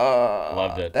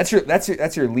 Loved it. That's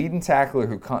your leading tackler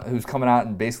who's coming out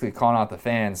and basically calling out the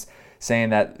fans,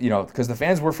 saying that, because the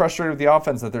fans were frustrated with the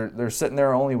offense, that they're sitting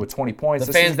there only with 20 points.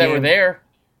 The fans that were there.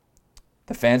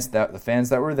 The fans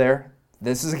that were there.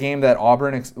 This is a game that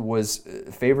Auburn was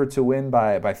favored to win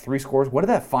by 3 scores. What did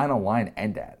that final line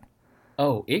end at?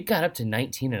 Oh, it got up to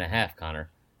 19.5, Connor.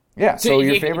 Yeah, so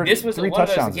your favorite this was 3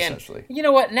 touchdowns, essentially. You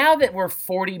know what? Now that we're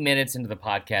 40 minutes into the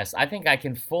podcast, I think I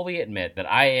can fully admit that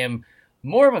I am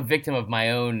more of a victim of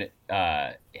my own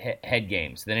head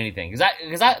games than anything.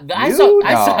 Because I saw,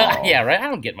 yeah, right. I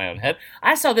don't get in my own head.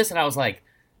 I saw this and I was like,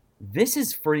 this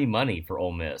is free money for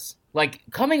Ole Miss. Like,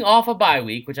 coming off a bye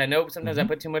week, which I know sometimes I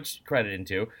put too much credit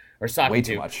into, or stock way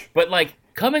into. Too much. But, like,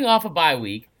 coming off a bye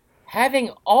week,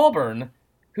 having Auburn,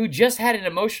 who just had an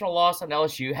emotional loss on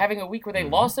LSU, having a week where they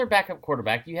lost their backup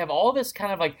quarterback, you have all this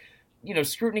kind of, like,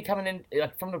 scrutiny coming in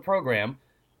from the program.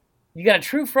 You got a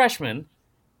true freshman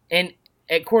and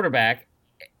at quarterback,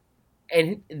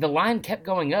 and the line kept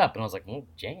going up. And I was like, well,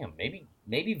 jam,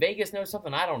 maybe Vegas knows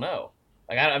something I don't know.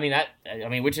 Like,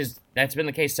 that's been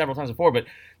the case several times before, but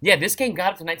yeah, this game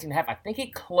got up to 19.5. I think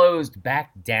it closed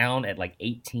back down at like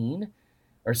 18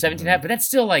 or 17.5, but that's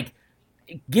still like,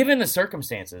 given the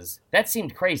circumstances, that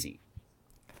seemed crazy.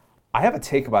 I have a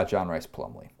take about John Rice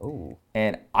Plumlee. Ooh.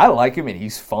 And I like him, and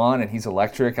he's fun, and he's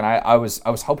electric. And I was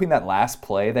hoping that last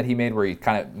play that he made, where he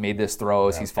kind of made this throw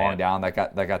as he's falling down, that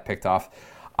got picked off.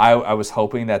 I was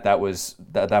hoping that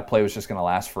play was just going to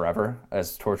last forever,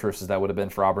 as torturous as that would have been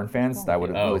for Auburn fans. That would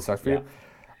have really sucked for you.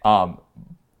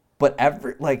 But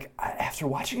after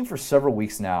watching him for several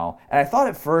weeks now, and I thought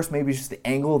at first maybe it's just the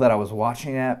angle that I was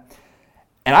watching at,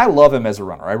 and I love him as a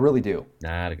runner, I really do.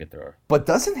 Not a good thrower. But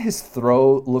doesn't his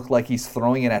throw look like he's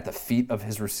throwing it at the feet of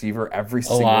his receiver every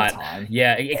single time?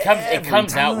 Yeah, it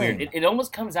comes out weird. It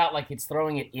almost comes out like it's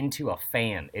throwing it into a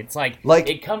fan. It's like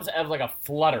it comes out like a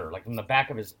flutter, like from the back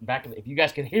of his back. If you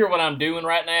guys can hear what I'm doing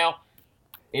right now,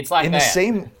 it's like in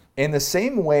the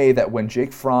same way that when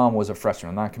Jake Fromm was a freshman,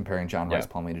 I'm not comparing John Rice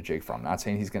Plumlee to Jake Fromm. I'm not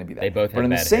saying he's going to be that. They both had but in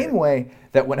the same way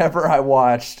that whenever I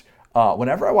watched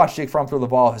Jake Fromm throw the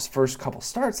ball his first couple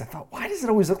starts, I thought, why does it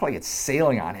always look like it's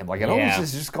sailing on him? Like it always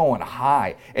is just going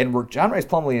high. And John Rice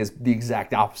Plumlee is the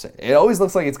exact opposite. It always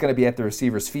looks like it's going to be at the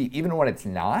receiver's feet, even when it's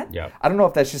not. Yeah. I don't know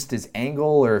if that's just his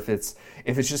angle or if it's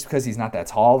just because he's not that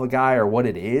tall of a guy or what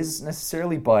it is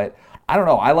necessarily, but I don't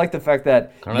know. I like the fact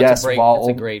that, that's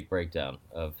a great breakdown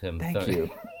of him. Thank you.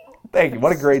 Thank you.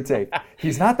 What a great take.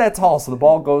 He's not that tall, so the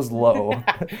ball goes low. Remember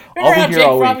how Jake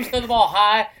Fromm used to throw the ball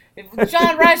high?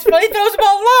 John Rice, he throws the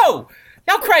ball low.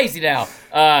 Y'all crazy now.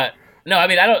 No, I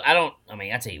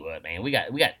tell you what, man, we got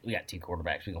 2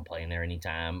 quarterbacks we can play in there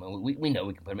anytime. We know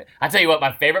we can put them in. I tell you what,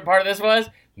 my favorite part of this was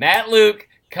Matt Luke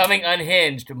coming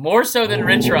unhinged, more so than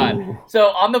Rich Rod. So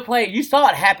on the play, you saw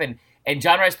it happen, and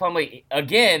John Rice Plumlee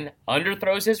again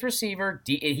underthrows his receiver.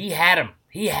 He had him.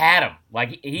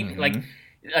 Like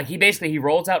he basically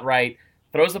rolls out right,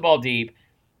 throws the ball deep.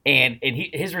 And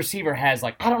his receiver has,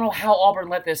 I don't know how Auburn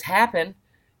let this happen,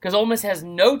 because Ole Miss has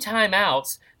no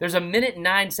timeouts. There's 1 minute and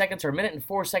 9 seconds or 1 minute and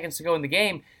 4 seconds to go in the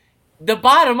game. The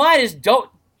bottom line is 2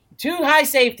 high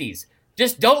safeties.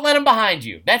 Just don't let them behind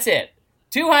you. That's it.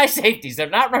 2 high safeties. They're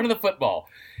not running the football.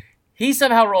 He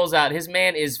somehow rolls out. His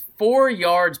man is 4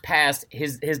 yards past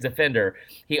his defender.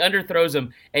 He underthrows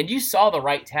him, and you saw the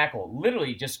right tackle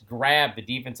literally just grab the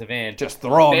defensive end. Just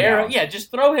throw him down. Yeah,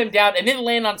 just throw him down and then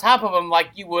land on top of him like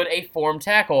you would a formed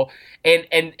tackle. And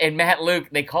Matt Luke,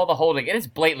 they call the holding, and it's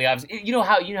blatantly obvious. You know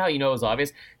how it was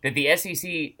obvious that the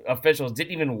SEC officials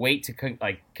didn't even wait to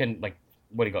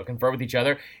confer with each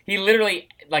other. He literally,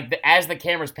 as the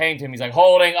camera's paying to him, he's like,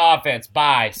 holding offense,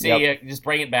 bye, see ya, just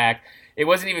bring it back. It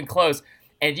wasn't even close.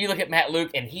 And you look at Matt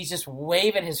Luke, and he's just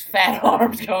waving his fat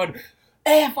arms going,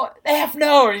 F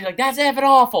no, or he's like, that's effing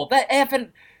awful, that effing,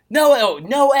 no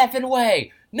effing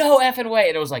way, no effing way.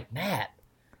 And it was like, Matt,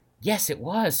 yes, it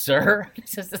was, sir.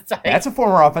 That's a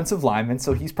former offensive lineman,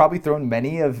 so he's probably thrown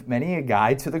many a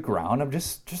guy to the ground. I'm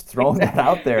just throwing that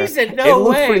out there. He said, no way. It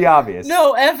looks pretty obvious.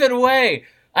 No effing way.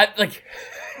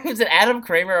 Was it Adam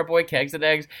Kramer, our boy Kegs and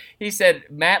Eggs? He said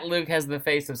Matt Luke has the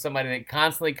face of somebody that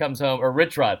constantly comes home, or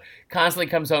Rich Rod constantly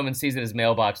comes home and sees that his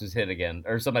mailbox was hit again,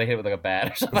 or somebody hit with a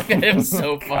bat, or something like that. It was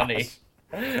so funny.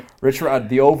 Rich Rod,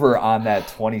 the over on that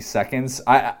 20 seconds.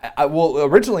 Well,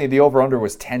 originally the over-under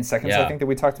was 10 seconds, I think, that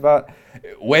we talked about.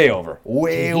 Way over.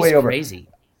 Way over. Crazy.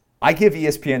 I give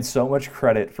ESPN so much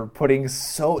credit for putting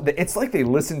it's like they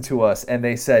listened to us and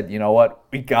they said, you know what,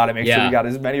 we got to make sure we got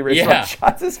as many Rich Rod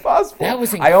shots as possible. That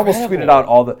was incredible. I almost tweeted out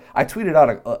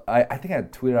I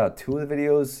tweeted out 2 of the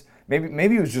videos.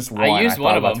 Maybe it was just one. I used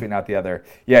one of them. Tweeting out the other.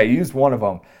 Yeah, you used one of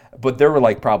them. But there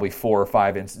were probably 4 or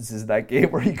 5 instances in that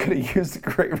game where you could have used a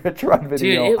great Rich Rod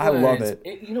video. Dude, I love it.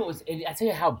 I tell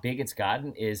you how big it's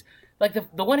gotten is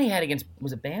the one he had against,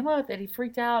 was it Bama that he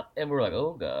freaked out? And we were like,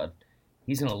 oh, God.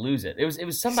 He's going to lose it. It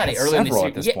was somebody early in the season.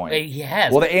 At this point. He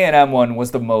has. Well, the A&M one was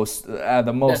the most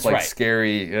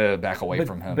scary back away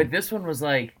from him. But this one was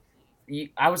I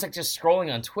was just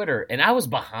scrolling on Twitter, and I was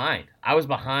behind. I was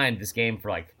behind this game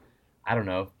for I don't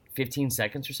know, 15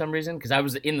 seconds for some reason, because I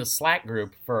was in the Slack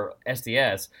group for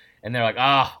SDS, and they're like,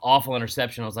 awful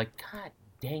interception. I was like, God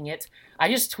dang it.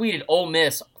 I just tweeted Ole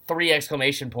Miss 3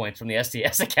 exclamation points from the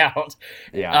SDS account.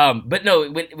 Yeah. But no,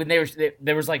 when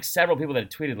there was several people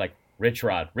that tweeted Rich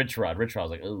Rod. I was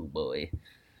like, oh boy.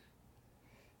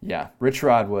 Yeah, Rich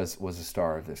Rod was a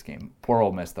star of this game. Poor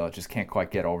Ole Miss, though, just can't quite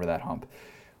get over that hump.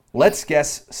 Let's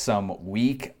guess some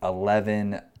Week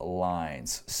 11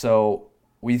 lines. So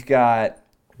we've got,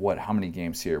 how many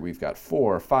games here? We've got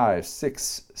 4, 5,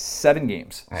 6, 7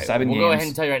 games. Right, 7 games. We'll go ahead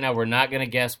and tell you right now, we're not going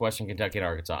to guess Western Kentucky and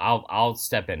Arkansas. I'll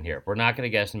step in here. We're not going to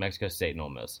guess New Mexico State and Ole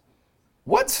Miss.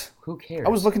 What? Who cares? I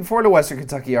was looking forward to Western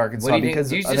Kentucky, Arkansas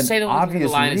because of an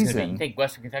obvious reason. You think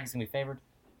Western Kentucky's going to be favored?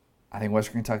 I think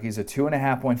Western Kentucky is a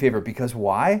 2.5-point favorite because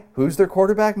why? Who's their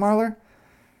quarterback, Marler?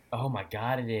 Oh, my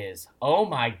God, it is. Oh,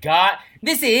 my God.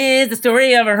 This is the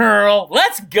story of a hurl.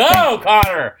 Let's go,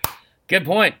 Connor. Good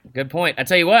point. I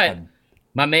tell you what,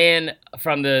 my man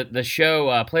from the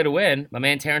show Play to Win, my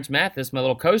man Terrence Mathis, my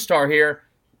little co-star here.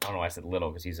 I don't know why I said little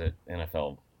because he's an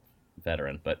NFL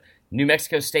veteran, but New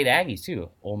Mexico State Aggies, too.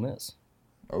 Ole Miss.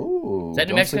 Oh, is that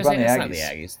New Mexico State? It's not the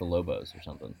Aggies. The Lobos or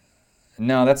something.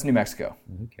 No, that's New Mexico.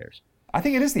 Who cares? I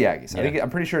think it is the Aggies. Yeah. I'm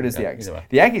pretty sure it is the Aggies.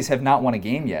 The Aggies have not won a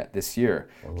game yet this year.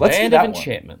 Let's do that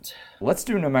enchantment. Let's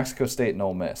do New Mexico State and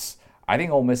Ole Miss. I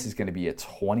think Ole Miss is going to be a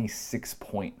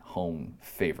 26-point home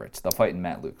favorite. They'll fight in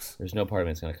Matt Luke's. There's no part of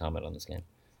me that's going to comment on this game.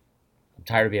 I'm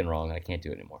tired of being wrong. I can't do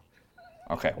it anymore.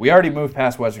 Okay, we already moved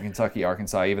past Western Kentucky,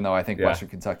 Arkansas, even though I think Western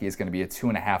Kentucky is going to be a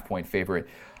 2.5-point favorite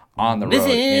on the road in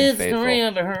Fayetteville. This is the story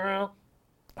of a hurl.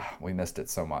 We missed it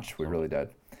so much. We really did.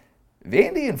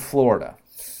 Vandy and Florida.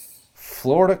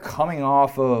 Florida coming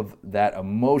off of that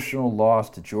emotional loss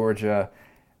to Georgia.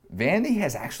 Vandy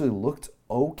has actually looked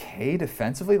okay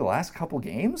defensively the last couple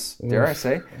games, dare I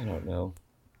say. I don't know.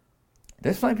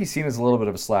 This might be seen as a little bit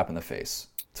of a slap in the face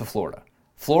to Florida.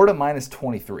 Florida minus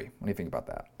 23. What do you think about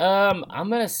that? I'm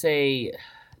gonna say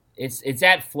it's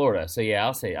at Florida. So yeah,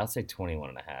 I'll say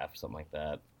 21.5, something like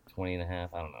that. 20.5.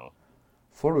 I don't know.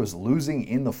 Florida was losing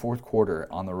in the fourth quarter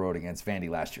on the road against Vandy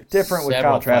last year. Different with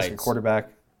Kyle Trask at quarterback.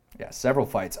 Yeah, several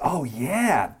fights. Oh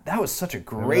yeah, that was such a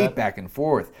great back and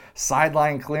forth.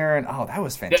 Sideline clearing. Oh, that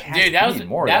was fantastic. Dude, that was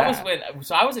when.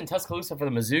 So I was in Tuscaloosa for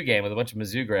the Mizzou game with a bunch of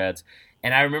Mizzou grads,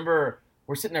 and I remember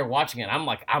we're sitting there watching it.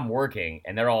 I'm working,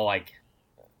 and they're all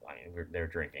they're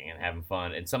drinking and having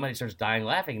fun, and somebody starts dying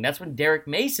laughing, and that's when Derek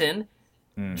Mason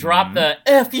dropped the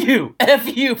F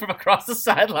you from across the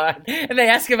sideline, and they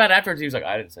asked him about it afterwards. He was like,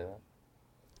 I didn't say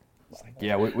that.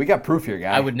 Yeah, we got proof here,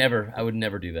 guy. I would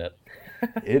never do that.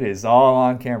 It is all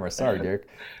on camera. Sorry, Derek.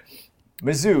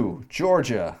 Mizzou,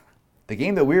 Georgia, the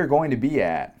game that we are going to be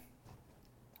at.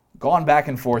 Gone back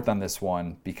and forth on this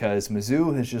one because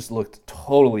Mizzou has just looked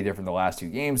totally different the last 2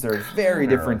 games. They're a very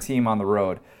different team on the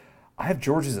road. I have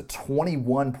Georgia as a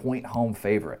 21-point home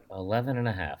favorite.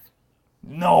 11.5.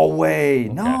 No way.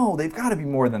 Okay. No, they've got to be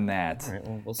more than that. All right,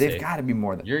 well, we'll see. They've got to be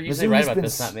more than You're usually right about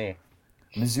this, not me.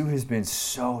 Mizzou has been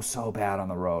so bad on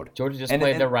the road. Georgia just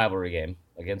played their rivalry game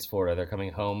against Florida. They're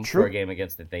coming home for a game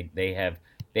against it. They have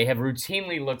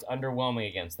routinely looked underwhelming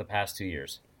against the past 2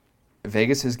 years.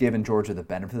 Vegas has given Georgia the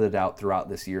benefit of the doubt throughout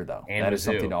this year, though. And that Mizzou. is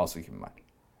something to also keep in mind.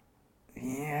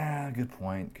 Yeah, good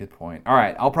point. All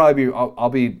right, I'll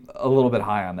be a little bit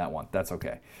high on that one. That's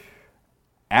okay.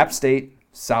 App State,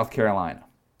 South Carolina.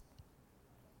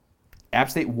 App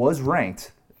State was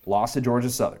ranked, lost to Georgia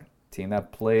Southern, team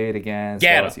that played against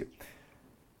LSU.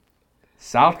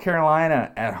 South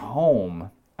Carolina at home.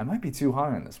 I might be too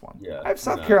high on this one. Yeah, I have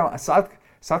South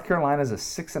Carolina as a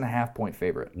 6.5-point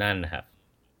favorite. 9.5.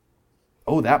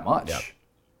 Oh, that much. Yep.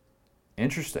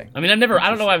 Interesting. I mean, I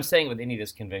don't know why I'm saying it with any of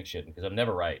this conviction because I'm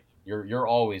never right. You're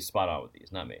always spot on with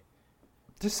these, not me.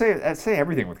 Just say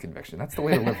everything with conviction. That's the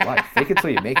way to live life. Fake it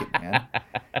till you make it, man.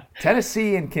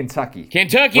 Tennessee and Kentucky.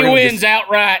 Kentucky wins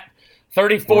outright,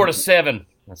 34-7.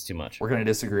 That's too much. We're going to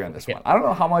disagree on this one. I don't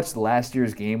know how much last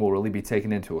year's game will really be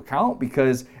taken into account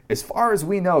because as far as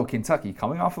we know, Kentucky,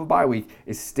 coming off of a bye week,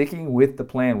 is sticking with the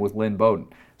plan with Lynn Bowden.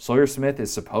 Sawyer Smith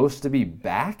is supposed to be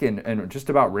back and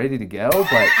just about ready to go,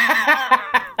 but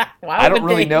I don't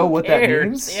really know what that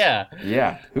means.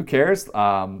 Yeah. Who cares? You're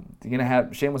gonna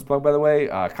have shameless plug, by the way.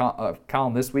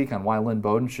 Column this week on why Lynn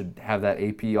Bowden should have that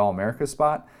AP All-America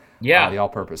spot. Yeah, the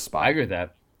all-purpose spot. I agree with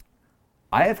that.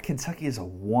 I have Kentucky as a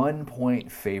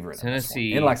 1-point favorite.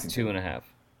 Tennessee in Lexington. 2.5.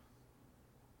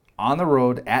 On the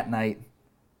road at night.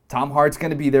 Tom Hart's going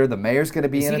to be there. The mayor's going to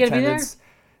be in attendance.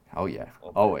 Oh yeah,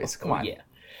 always. Come on. Yeah.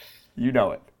 You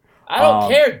know it. I don't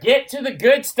care. Get to the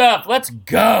good stuff. Let's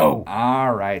go.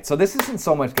 All right. So this isn't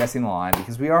so much guessing the line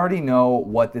because we already know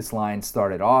what this line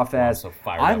started off as. I'm so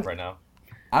fired up right now.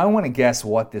 I want to guess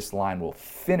what this line will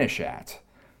finish at.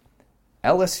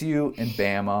 LSU and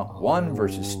Bama, 1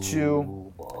 versus 2.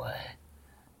 Oh, boy.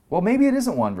 Well, maybe it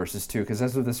isn't 1 versus 2 because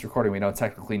as of this recording, we don't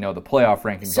technically know the playoff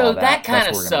rankings. So all that kind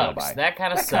of That's what we're gonna go sucks. by. That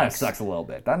kind of sucks a little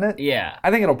bit, doesn't it? Yeah. I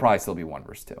think it'll probably still be 1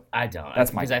 versus 2. I don't.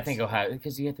 That's my guess. Because I think Ohio,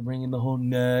 because you have to bring in the whole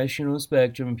national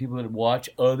spectrum and people that watch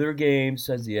other games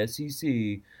such as the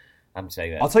SEC. I'm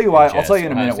saying that. I'll tell you why. I'll tell you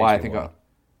in a Ohio minute why I State's think.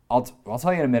 I'll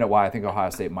tell you in a minute why I think Ohio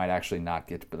State might actually not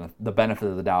get the benefit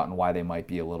of the doubt and why they might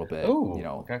be a little bit,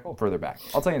 cool. further back.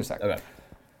 I'll tell you in a second. Okay.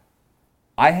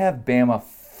 I have Bama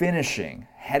finishing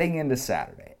heading into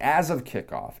Saturday as of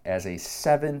kickoff as a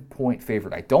 7-point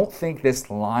favorite. I don't think this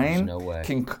line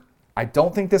I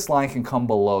don't think this line can come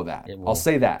below that. I'll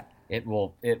say that. It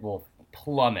will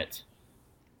plummet.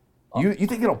 You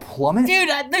think it'll plummet? Dude,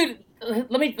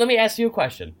 let me ask you a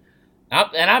question.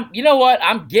 You know what?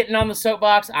 I'm getting on the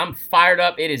soapbox. I'm fired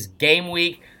up. It is game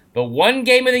week. The one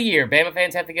game of the year Bama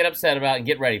fans have to get upset about and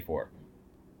get ready for.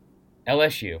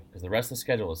 LSU, because the rest of the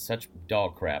schedule is such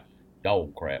dog crap.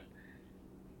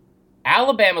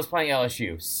 Alabama's playing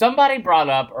LSU. Somebody brought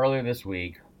up earlier this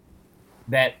week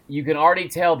that you can already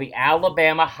tell the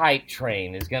Alabama hype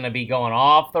train is going to be going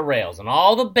off the rails, and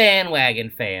all the bandwagon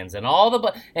fans and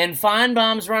and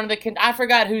Feinbaum's running the. I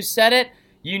forgot who said it.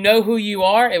 You know who you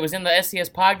are. It was in the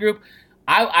SCS pod group.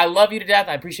 I love you to death.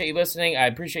 I appreciate you listening. I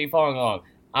appreciate you following along.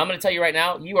 I'm going to tell you right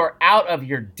now, you are out of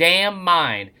your damn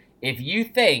mind if you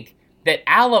think that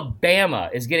Alabama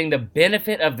is getting the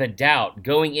benefit of the doubt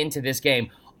going into this game.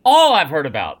 All I have heard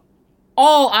about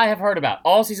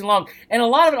all season long, and a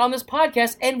lot of it on this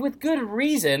podcast, and with good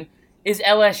reason, is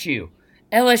LSU.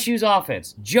 LSU's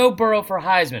offense. Joe Burrow for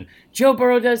Heisman. Joe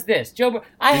Burrow does this. Did you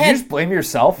just blame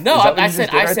yourself? No, I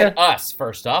said us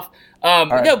first off.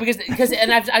 Right. No, because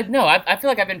I feel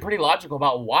like I've been pretty logical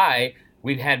about why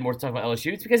we've had more to talk about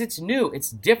LSU. It's because it's new. It's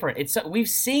different. We've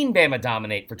seen Bama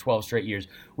dominate for 12 straight years.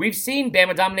 We've seen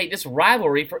Bama dominate this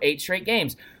rivalry for 8 straight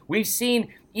games. We've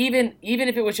seen, even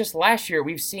if it was just last year,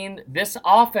 we've seen this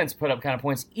offense put up kind of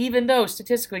points, even though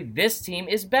statistically this team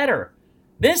is better.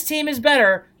 This team is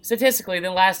better statistically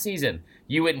than last season.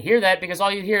 You wouldn't hear that because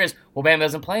all you'd hear is, well, Bama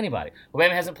doesn't play anybody. Well,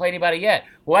 Bama hasn't played anybody yet.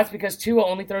 Well, that's because Tua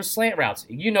only throws slant routes.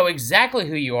 You know exactly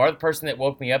who you are, the person that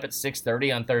woke me up at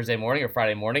 6:30 on Thursday morning or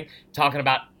Friday morning talking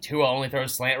about Tua only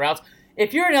throws slant routes.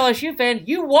 If you're an LSU fan,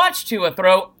 you watch Tua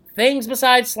throw things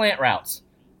besides slant routes.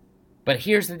 But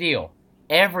here's the deal.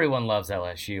 Everyone loves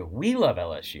LSU. We love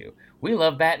LSU. We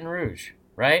love Baton Rouge,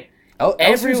 right?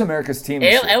 LSU's America's team.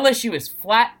 LSU is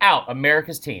flat out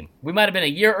America's team. We might have been a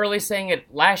year early saying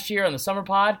it last year on the summer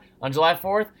pod on July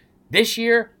 4th. This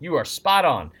year, you are spot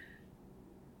on.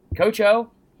 Coach O,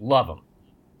 love him.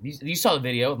 You saw the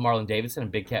video with Marlon Davidson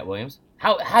and Big Cat Williams.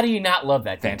 How do you not love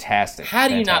that dude? Fantastic. How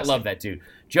do you not love that dude?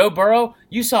 Joe Burrow,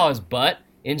 you saw his butt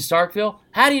in Starkville.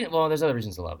 Well, there's other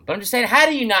reasons to love him. But I'm just saying, how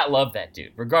do you not love that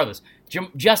dude? Regardless.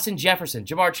 Justin Jefferson,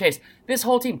 Jamar Chase, this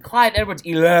whole team, Clyde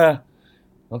Edwards-Helaire.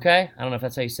 Okay? I don't know if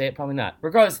that's how you say it. Probably not.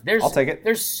 Regardless, I'll take it.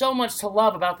 There's so much to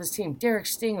love about this team. Derek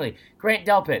Stingley, Grant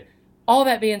Delpit. All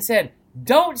that being said,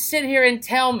 don't sit here and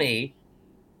tell me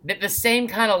that the same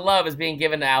kind of love is being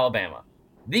given to Alabama.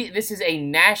 This is a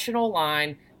national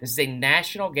line. This is a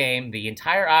national game. The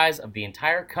entire eyes of the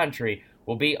entire country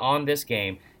will be on this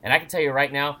game. And I can tell you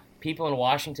right now, people in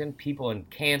Washington, people in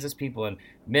Kansas, people in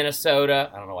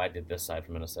Minnesota. I don't know why I did this side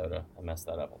for Minnesota. I messed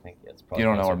that up. I think it's probably. You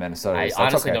don't know where Minnesota is. I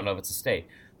honestly don't know if it's a state.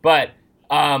 But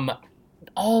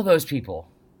all those people,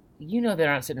 they're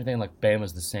not sitting there thinking like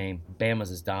Bama's the same. Bama's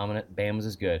is dominant. Bama's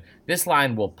is good. This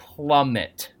line will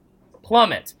plummet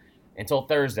until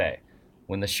Thursday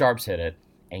when the Sharps hit it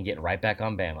and get right back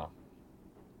on Bama.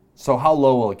 So how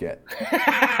low will it get?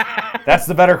 That's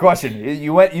the better question.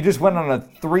 You just went on a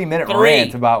 3-minute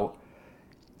rant about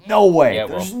no way. Yeah,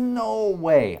 there's no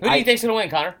way. Who do you think's going to win,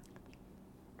 Connor?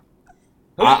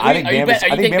 I think Bama's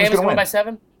going to win by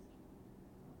 7.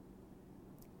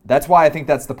 That's why I think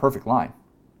that's the perfect line.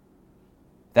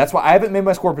 That's why I haven't made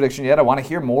my score prediction yet. I want to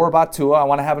hear more about Tua. I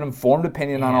want to have an informed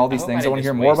opinion on all these things. I want to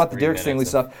hear more about the Derek Stingley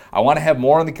stuff. I want to have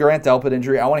more on the Grant Delpit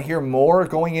injury. I want to hear more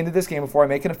going into this game before I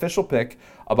make an official pick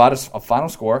about a final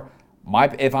score.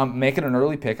 If I'm making an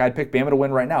early pick, I'd pick Bama to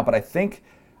win right now. But I think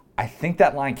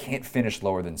that line can't finish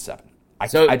lower than 7.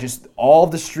 I just all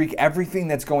the streak, everything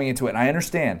that's going into it. And I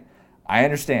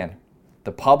understand.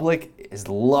 The public has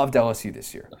loved LSU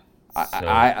this year.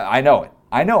 I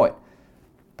know it.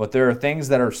 But there are things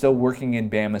that are still working in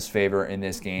Bama's favor in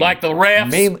this game. Like the refs.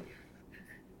 Mainly,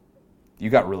 you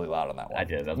got really loud on that one. I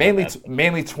did. Mainly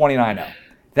 29-0.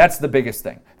 That's the biggest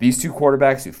thing. These two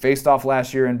quarterbacks who faced off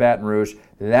last year in Baton Rouge,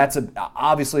 that's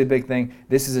obviously a big thing.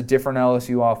 This is a different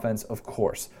LSU offense, of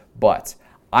course. But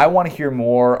I want to hear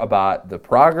more about the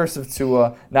progress of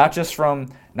Tua, not just from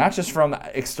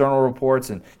external reports.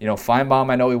 And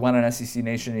Feinbaum, I know he went on SEC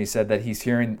Nation and he said that he's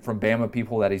hearing from Bama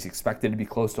people that he's expected to be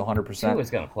close to 100%. Tua's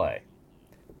going to play.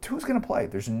 Tua's going to play.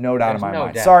 There's no doubt in my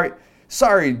mind.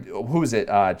 Sorry, who is it?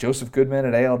 Joseph Goodman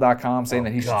at AL.com saying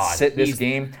that he should sit this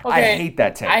game. Okay. I hate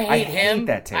that take.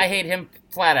 I hate him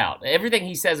flat out. Everything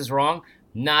he says is wrong.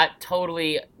 Not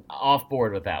totally off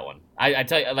board with that one. I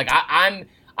tell you,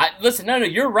 listen, no,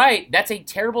 you're right. That's a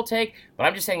terrible take. But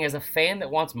I'm just saying, as a fan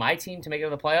that wants my team to make it to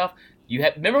the playoff,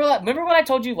 remember what I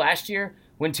told you last year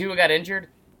when Tua got injured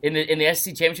in the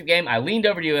SEC championship game? I leaned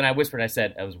over to you and I whispered. I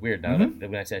said, "It was weird." Now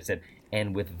when I said,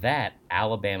 and with that,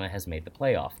 Alabama has made the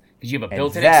playoff because you have a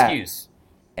built-in excuse.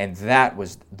 And that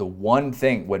was the one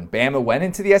thing when Bama went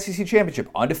into the SEC championship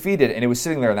undefeated, and it was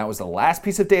sitting there, and that was the last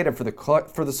piece of data for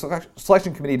the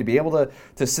selection committee to be able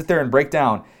to sit there and break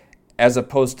down. As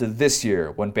opposed to this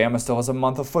year, when Bama still has a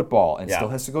month of football and still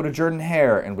has to go to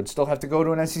Jordan-Hare and would still have to go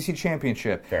to an SEC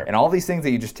championship. Fair. And all these things that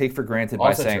you just take for granted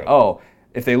by saying,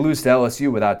 if they lose to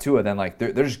LSU without Tua, then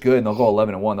they're just good and they'll go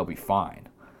 11-1, they'll be fine.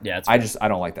 Yeah, I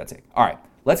don't like that take. All right,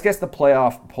 let's guess the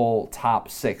playoff poll top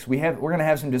 6. We're gonna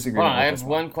have some disagreement. I have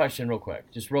one question, real quick,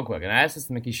 and I asked this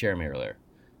to Mickey Sheremy earlier.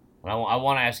 And I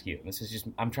want to ask you. This is just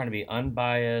I'm trying to be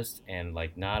unbiased and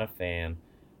not a fan.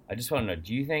 I just want to know: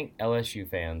 do you think LSU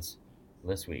fans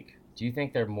this week, do you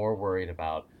think they're more worried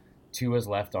about Tua's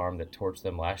left arm that torched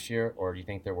them last year, or do you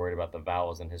think they're worried about the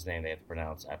vowels in his name they have to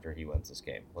pronounce after he wins this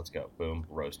game? Let's go. Boom.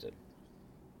 Roasted.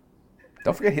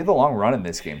 Don't forget, he had the long run in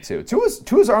this game, too.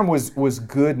 Tua's arm was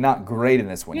good, not great in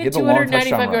this one. He had the long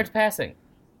touchdown run. Yards passing.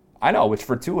 I know, which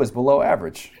for Tua is below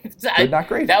average. Good, not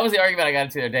great. That was the argument I got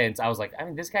into the other day, and I was like,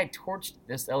 this guy torched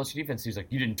this LSU defense. He was like,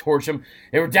 you didn't torch him.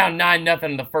 They were down 9-0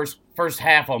 in the first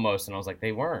half almost, and I was like,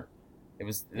 they weren't.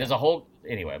 There's a whole...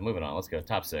 Anyway, moving on. Let's go.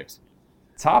 Top 6.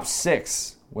 Top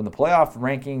 6. When the playoff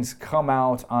rankings come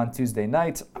out on Tuesday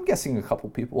night, I'm guessing a couple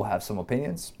people will have some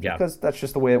opinions because that's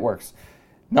just the way it works.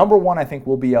 Number 1, I think,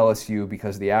 will be LSU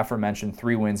because of the aforementioned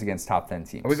 3 wins against top 10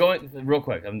 teams. Are we going... Real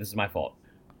quick. This is my fault.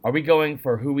 Are we going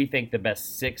for who we think the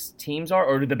best 6 teams are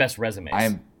or the best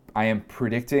resumes? I am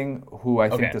predicting who I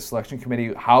think the selection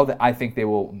committee... I think they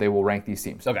will rank these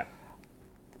teams. Okay.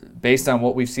 Based on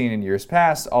what we've seen in years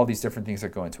past, all these different things that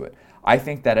go into it. I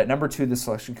think that at number 2, the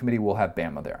selection committee will have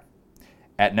Bama there.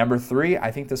 At number 3,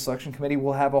 I think the selection committee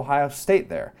will have Ohio State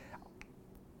there.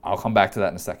 I'll come back to that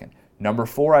in a second. Number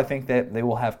 4, I think that they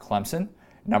will have Clemson.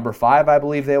 Number 5, I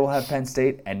believe they will have Penn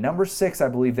State. And number 6, I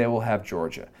believe they will have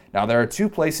Georgia. Now, there are 2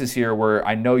 places here where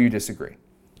I know you disagree.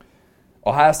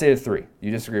 Ohio State at 3. You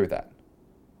disagree with that?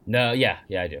 No, yeah,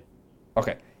 I do.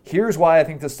 Okay. Here's why I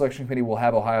think the selection committee will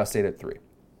have Ohio State at 3.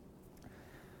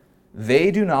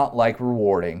 They do not like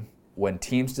rewarding when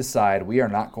teams decide we are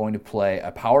not going to play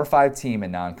a Power 5 team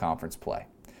in non-conference play.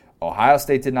 Ohio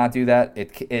State did not do that.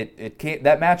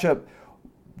 That matchup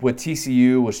with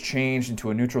TCU was changed into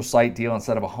a neutral site deal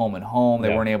instead of a home and home. They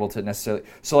weren't able to necessarily.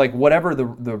 So, like, whatever the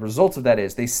results of that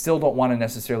is, they still don't want to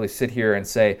necessarily sit here and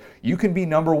say, you can be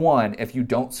number one if you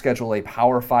don't schedule a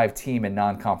Power 5 team in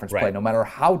non-conference play, no matter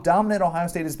how dominant Ohio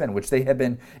State has been, which they have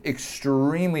been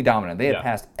extremely dominant. They have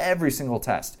passed every single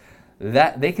test.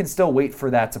 That they can still wait for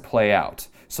that to play out.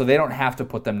 So they don't have to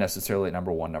put them necessarily at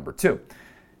number one, number two.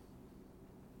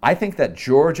 I think that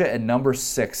Georgia at number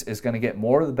 6 is going to get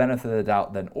more of the benefit of the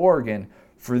doubt than Oregon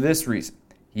for this reason.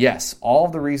 Yes, all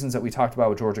of the reasons that we talked about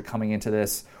with Georgia coming into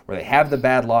this, where they have the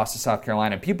bad loss to South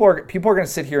Carolina. People are going to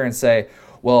sit here and say,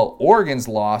 well, Oregon's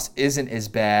loss isn't as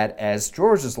bad as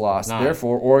Georgia's loss,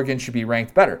 therefore Oregon should be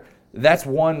ranked better. That's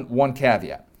one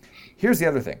caveat. Here's the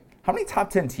other thing. How many top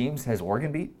 10 teams has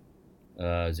Oregon beat?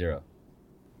 0.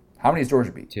 How many has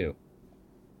Georgia beat? 2.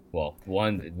 Well,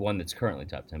 one that's currently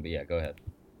top 10, but yeah, go ahead.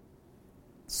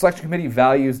 Selection committee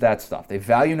values that stuff. They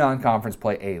value non-conference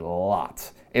play a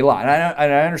lot. And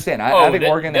I understand. I think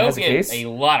Oregon has a case. A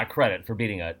lot of credit for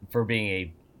being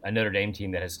a Notre Dame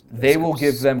team that has. They will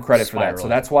give them credit for that. So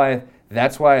that's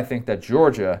why I think that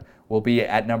Georgia will be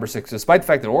at number 6, despite the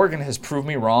fact that Oregon has proved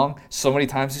me wrong so many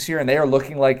times this year, and they are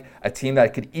looking like a team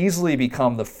that could easily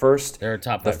become the first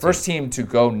team to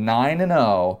go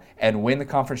 9-0 and win the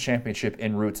conference championship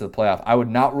en route to the playoff. I would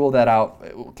not rule that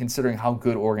out, considering how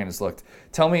good Oregon has looked.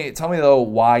 Tell me though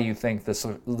why you think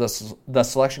the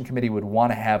selection committee would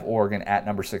want to have Oregon at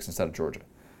number 6 instead of Georgia.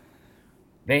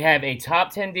 They have a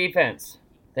top 10 defense.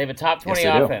 They have a top 20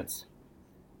 offense.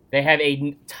 They have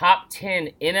a top 10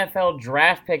 NFL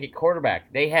draft pick at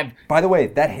quarterback. They have. By the way,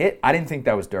 that hit, I didn't think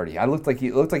that was dirty. It looked like he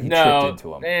tripped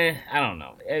into him. I don't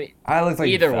know. I looked like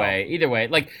either way.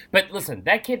 But listen,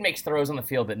 that kid makes throws on the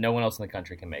field that no one else in the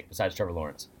country can make besides Trevor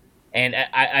Lawrence. And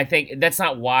I think that's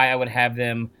not why I would have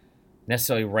them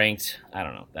necessarily ranked, I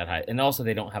don't know, that high. And also,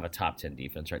 they don't have a top 10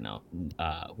 defense right now.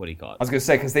 What do you call it? I was going to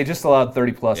say, because they just allowed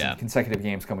 30-plus consecutive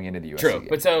games coming into the USC True, game.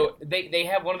 but so they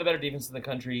have one of the better defenses in the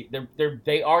country.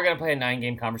 They are going to play a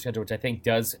 9-game conference schedule, which I think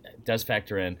does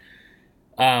factor in.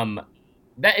 Bottom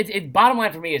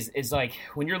line for me is like,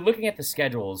 when you're looking at the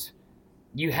schedules,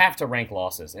 you have to rank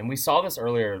losses. And we saw this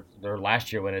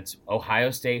last year when it's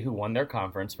Ohio State who won their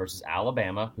conference versus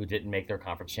Alabama who didn't make their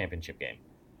conference championship game.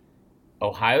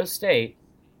 Ohio State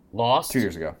lost 2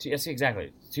 years ago. Yes,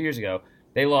 exactly. 2 years ago,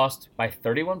 they lost by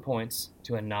 31 points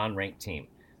to a non-ranked team.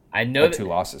 I know that 2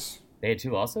 losses. They had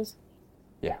 2 losses?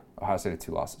 Yeah, Ohio State had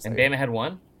 2 losses. And Bama had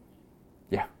 1?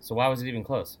 Yeah. So why was it even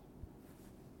close?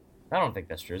 I don't think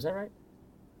that's true. Is that right?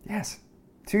 Yes.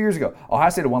 2 years ago.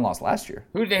 Ohio State had 1 loss last year.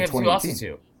 Who did they have 2 losses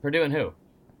to? Purdue and who?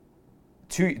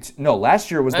 Last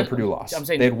year was the Purdue loss. I'm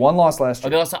saying they had 1 loss last year. Oh,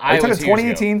 they lost to Iowa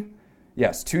 2018.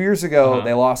 Yes, 2 years ago,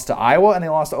 they lost to Iowa and they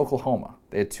lost to Oklahoma.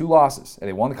 They had 2 losses, and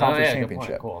they won the conference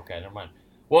championship. Cool, okay, never mind.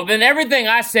 Well, then everything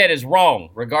I said is wrong,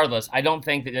 regardless. I don't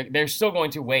think that they're still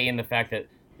going to weigh in the fact that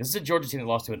this is a Georgia team that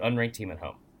lost to an unranked team at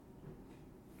home.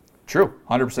 True,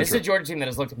 100% This is a Georgia team that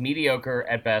has looked mediocre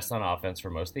at best on offense for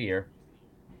most of the year.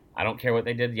 I don't care what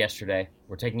they did yesterday.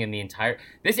 We're taking in the entire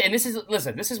this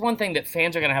is one thing that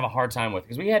fans are going to have a hard time with,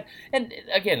 because we had, and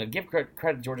again, give credit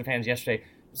to Georgia fans yesterday.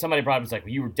 Somebody brought up, was like,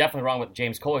 well, you were definitely wrong with the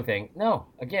James Coley thing. No,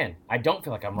 again, I don't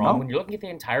feel like I'm wrong when you're looking at the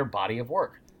entire body of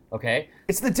work. Okay?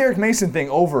 It's the Derek Mason thing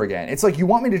over again. It's like, you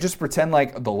want me to just pretend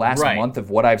like the last month of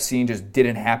what I've seen just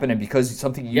didn't happen, and because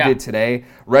something you did today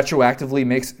retroactively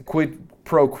makes quid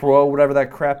pro quo, whatever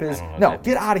that crap is? No,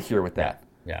 get out of here with that.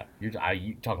 Yeah. You're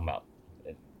talking about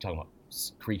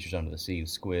creatures under the sea,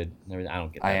 squid, and everything. I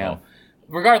don't get that. I am.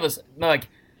 Regardless,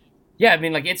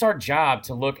 it's our job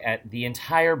to look at the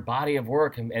entire body of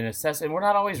work and assess, and we're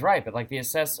not always right, but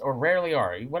or rarely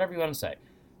are, whatever you want to say.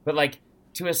 But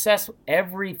to assess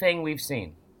everything we've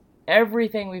seen,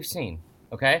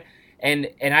 okay? And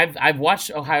I've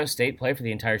watched Ohio State play for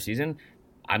the entire season.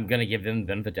 I'm going to give them the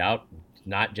benefit of the doubt,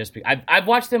 not just because I've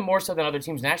watched them more so than other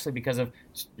teams nationally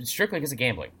strictly because of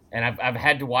gambling. And I've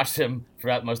had to watch them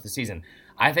throughout most of the season.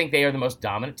 I think they are the most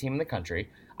dominant team in the country.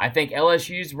 I think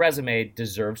LSU's resume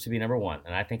deserves to be number 1,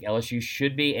 and I think LSU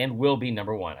should be and will be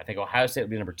number 1. I think Ohio State will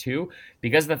be number 2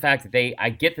 because of the fact that I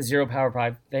get the 0 Power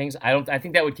 5 things. I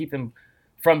think that would keep them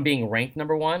from being ranked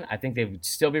number 1. I think they would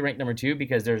still be ranked number 2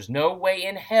 because there's no way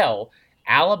in hell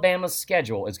Alabama's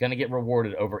schedule is going to get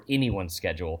rewarded over anyone's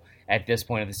schedule at this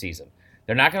point of the season.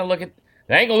 They ain't going to look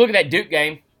at that Duke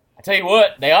game. I tell you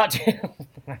what, they ought to.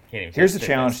 Here's the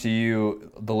challenge to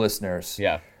you, the listeners.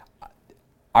 Yeah.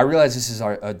 I realize this is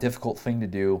a difficult thing to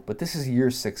do, but this is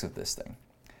year 6 of this thing.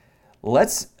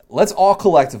 let's all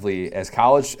collectively as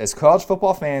college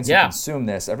football fans who Yeah. consume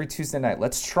this every Tuesday night.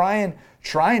 Let's try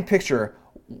and picture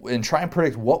and try and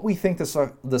predict what we think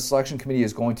the selection committee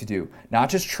is going to do. Not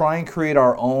just try and create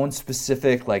our own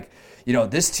specific, like,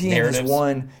 this team has Narratives.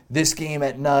 won this game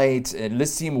at night, and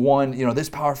this team won, this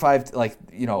Power 5, like,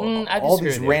 I all disagree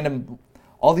these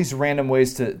with you. random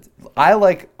ways to. I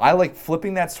like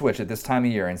flipping that switch at this time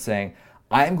of year and saying,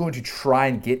 I'm going to try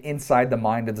and get inside the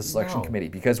mind of the selection committee,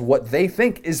 because what they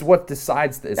think is what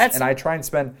decides this. And I try and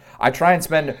spend.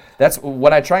 That's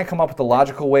what I try and come up with a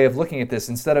logical way of looking at this,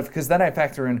 instead of, because then I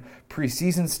factor in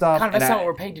preseason stuff. Connor, that's not what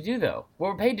we're paid to do, though. What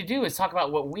we're paid to do is talk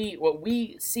about what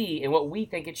we see and what we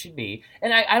think it should be.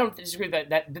 And I don't disagree with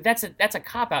that. That's a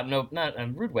cop out. No, not in a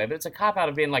rude way, but it's a cop out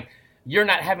of being like, you're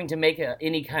not having to make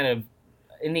any kind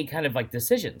of like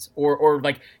decisions, or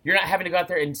like you're not having to go out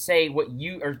there and say what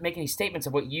you, or make any statements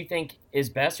of what you think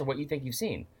is best or what you think you've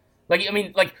seen. Like, I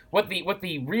mean, like what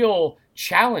the real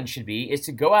challenge should be is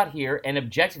to go out here and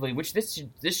objectively, which this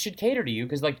should cater to you,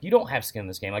 because like you don't have skin in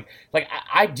this game. Like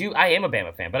I am a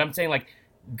Bama fan, but I'm saying, like,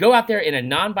 go out there in a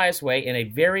non-biased way, in a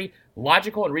very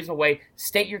logical and reasonable way,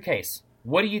 state your case.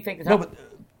 What do you think?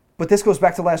 But this goes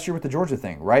back to last year with the Georgia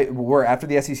thing, right? Where after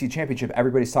the SEC championship,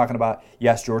 everybody's talking about,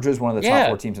 yes, Georgia is one of the top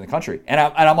 4 teams in the country. And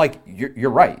I'm like,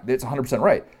 you're right. It's 100%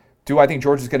 right. Do I think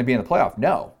Georgia's going to be in the playoff?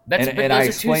 No. Those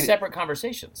are two separate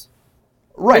conversations.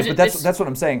 Right, but that's what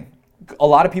I'm saying. A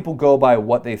lot of people go by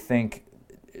what they think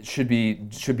should be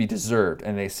deserved,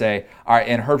 and they say, all right,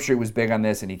 and Herbstreit was big on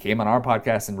this, and he came on our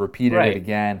podcast and repeated it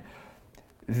again.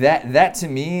 That to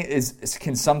me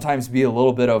can sometimes be a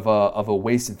little bit of a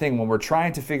wasted thing when we're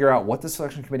trying to figure out what the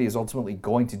selection committee is ultimately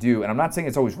going to do. And I'm not saying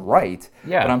it's always right,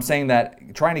 but I'm saying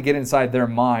that trying to get inside their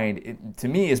mind, to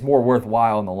me, is more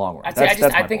worthwhile in the long run.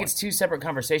 I think it's two separate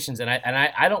conversations, and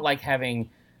I don't like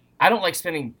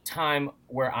spending time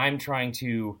where I'm trying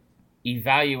to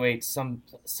evaluate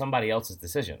somebody else's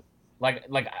decision. Like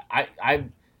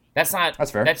that's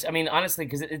fair. I mean, honestly,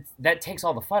 because that takes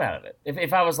all the fun out of it.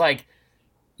 If I was like,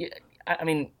 I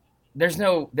mean, there's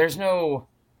no,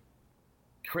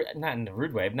 not in a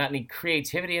rude way, not any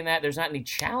creativity in that. There's not any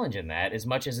challenge in that, as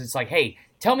much as it's like, hey,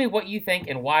 tell me what you think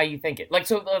and why you think it. Like,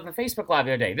 so the Facebook Live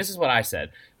the other day, this is what I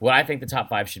said, what I think the top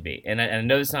 5 should be. And I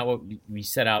know this is not what we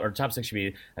set out, or top 6 should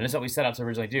be, and this is what we set out to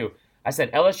originally do. I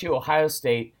said LSU, Ohio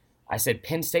State, I said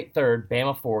Penn State 3rd,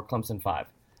 Bama 4, Clemson 5.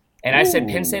 And I said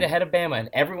Penn State ahead of Bama, and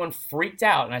everyone freaked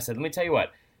out. And I said, let me tell you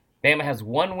what, Bama has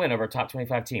 1 win over a top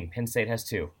 25 team. Penn State has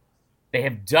 2. They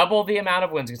have double the amount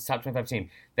of wins against the top 25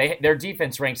 team. Their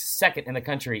defense ranks 2nd in the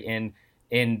country in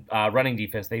running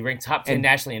defense. They rank top 10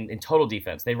 nationally in total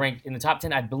defense. They rank in the top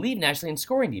 10, I believe, nationally in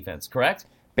scoring defense, correct?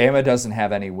 Bama doesn't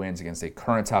have any wins against a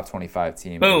current top 25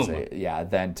 team. Boom.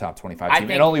 Then top 25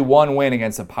 team. And only 1 win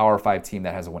against a Power 5 team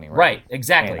that has a winning record. Right,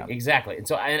 exactly. And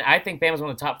so I think Bama's one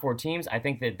of the top 4 teams. I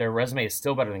think that their resume is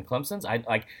still better than Clemson's.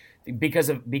 Because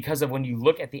of when you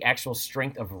look at the actual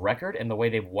strength of record and the way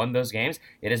they've won those games,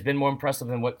 it has been more impressive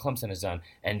than what Clemson has done.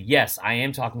 And yes, I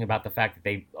am talking about the fact that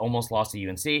they almost lost to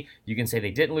UNC. You can say they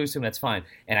didn't lose to them, that's fine.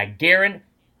 And I guarantee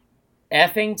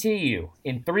you,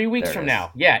 in 3 weeks from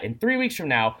now,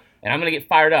 and I'm going to get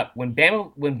fired up, when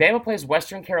Bama plays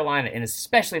Western Carolina, and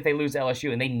especially if they lose to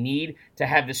LSU and they need to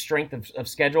have the strength of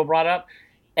schedule brought up,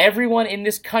 everyone in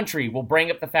this country will bring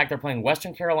up the fact they're playing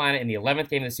Western Carolina in the 11th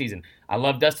game of the season. I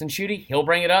love Dustin Schutte. He'll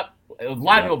bring it up. A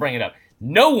lot of people bring it up.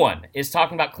 No one is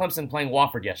talking about Clemson playing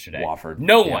Wofford yesterday.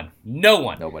 No one.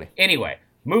 Nobody. Anyway,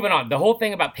 moving on. The whole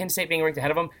thing about Penn State being ranked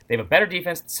ahead of them, they have a better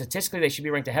defense. Statistically, they should be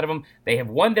ranked ahead of them. They have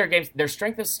won their games. Their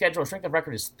strength of schedule, strength of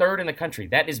record is 3rd in the country.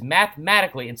 That is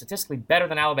mathematically and statistically better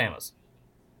than Alabama's.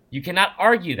 You cannot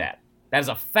argue that. That is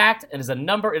a fact. It is a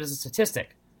number. It is a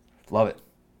statistic. Love it.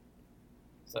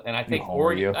 So, and I think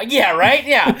yeah, right,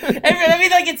 yeah. I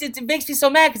mean, like it makes me so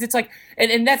mad because it's like,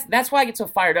 and that's why I get so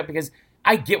fired up, because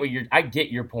I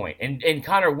get your point. And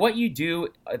Connor, what you do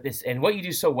and what you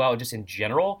do so well, just in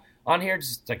general on here,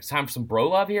 just like time for some bro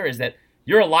love here, is that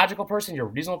you're a logical person, you're a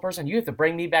reasonable person. You have to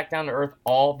bring me back down to earth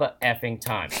all the effing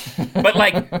time.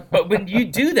 but when you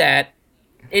do that,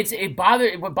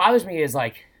 what bothers me is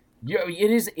like,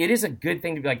 it is a good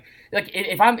thing to be like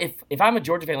if I'm a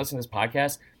Georgia fan listening to this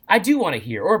podcast, I do want to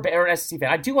hear, or an SEC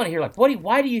fan, I do want to hear, like,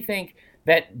 why do you think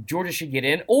that Georgia should get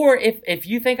in? Or if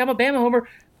you think I'm a Bama homer,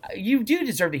 you do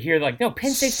deserve to hear, like, no,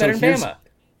 Penn State's better than Bama.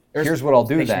 Here's what I'll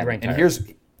do then. And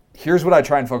here's what I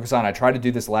try and focus on. I tried to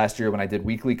do this last year when I did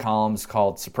weekly columns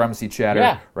called Supremacy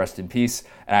Chatter, rest in peace.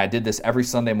 And I did this every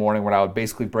Sunday morning where I would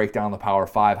basically break down the Power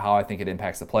 5, how I think it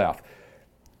impacts the playoff.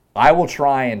 I will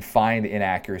try and find the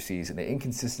inaccuracies and the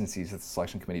inconsistencies that the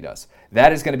selection committee does.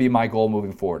 That is going to be my goal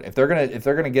moving forward. If they're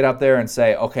gonna get up there and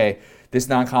say, okay, this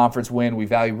non-conference win we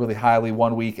value really highly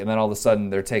one week, and then all of a sudden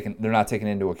they're not taking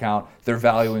into account, they're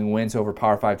valuing wins over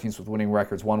Power 5 teams with winning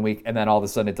records one week, and then all of a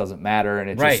sudden it doesn't matter, and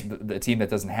it's just the team that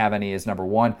doesn't have any is number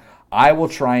one. I will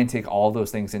try and take all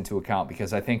those things into account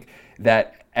because I think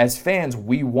that as fans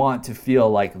we want to feel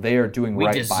like they are doing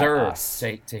right by us. We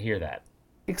deserve to hear that.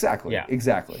 Exactly. Yeah.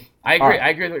 Exactly. I agree. Right. I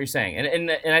agree with what you're saying,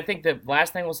 and I think the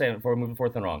last thing we'll say before moving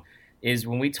forth and wrong is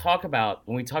when we talk about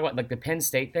like the Penn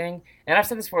State thing, and I've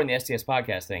said this before in the STS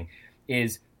podcast thing,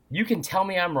 is you can tell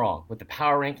me I'm wrong with the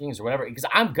power rankings or whatever because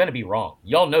I'm gonna be wrong.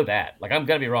 Y'all know that. Like I'm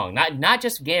gonna be wrong. Not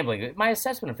just gambling. My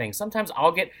assessment of things. Sometimes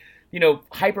I'll get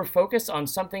hyper focused on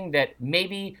something that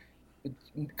maybe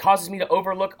causes me to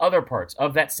overlook other parts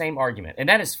of that same argument, and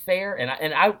that is fair. And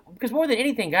I because more than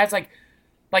anything, guys, like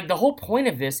the whole point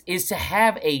of this is to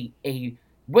have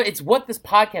it's what this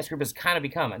podcast group has kind of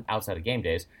become outside of game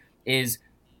days is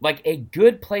like a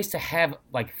good place to have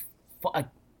like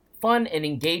fun and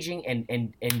engaging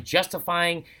and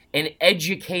justifying and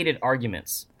educated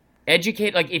arguments. Like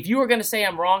if you were going to say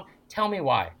I'm wrong, tell me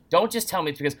why. Don't just tell me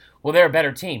it's because, well, they're a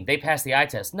better team. They passed the eye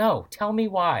test. No, tell me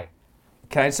why.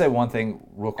 Can I say one thing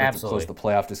real quick Absolutely. To close the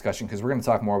playoff discussion? Because we're going to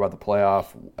talk more about the playoff.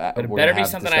 But it better be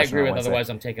something I agree with, otherwise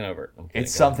I'm taking over.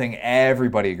 It's something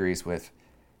everybody agrees with.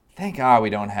 Thank God we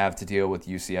don't have to deal with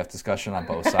UCF discussion on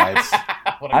both sides.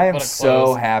 I am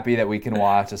so happy that we can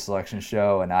watch a selection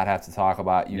show and not have to talk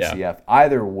about UCF. Yeah.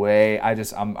 Either way,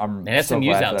 I'm and that's so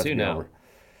glad out too now. Over.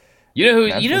 You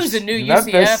know who's the new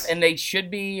UCF, and they should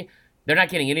be. They're not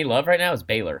getting any love right now. Is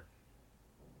Baylor.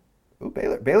 Ooh,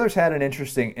 Baylor's had an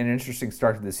interesting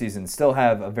start to the season. Still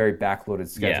have a very backloaded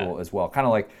schedule as well.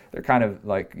 They're kind of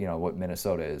like what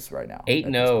Minnesota is right now.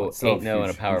 8-0 in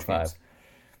a Power 5.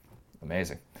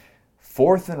 Amazing.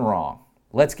 Fourth and wrong.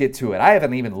 Let's get to it. I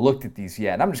haven't even looked at these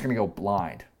yet, and I'm just going to go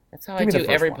blind. That's how I do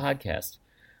every podcast.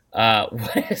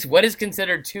 What is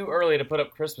considered too early to put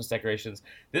up Christmas decorations?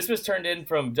 This was turned in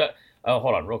from. Oh,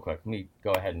 hold on, real quick. Let me go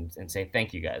ahead and say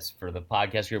thank you guys for the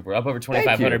podcast group. We're up over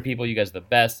 2,500 people. You guys are the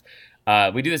best.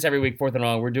 We do this every week, Fourth and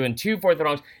Wrong. We're doing 2 Fourth and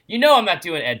Wrongs. I'm not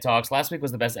doing Ed Talks. Last week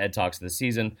was the best Ed Talks of the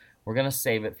season. We're going to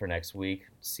save it for next week,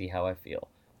 see how I feel.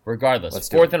 Regardless,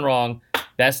 Fourth and Wrong,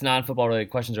 best non-football related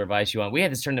questions or advice you want. We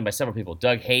had this turned in by several people.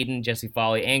 Doug Hayden, Jesse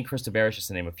Foley, and Krista Barish, just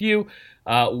to name a few.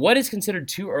 What is considered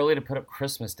too early to put up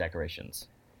Christmas decorations?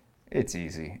 It's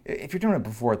easy. If you're doing it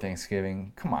before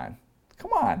Thanksgiving, come on.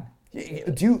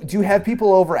 Do you have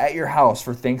people over at your house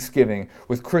for Thanksgiving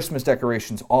with Christmas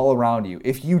decorations all around you?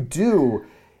 If you do,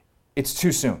 it's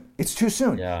too soon.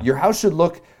 Yeah. Your house should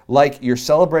look like you're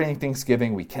celebrating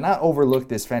Thanksgiving. We cannot overlook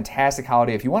this fantastic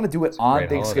holiday. If you want to do it on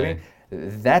Thanksgiving,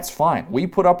 that's fine. We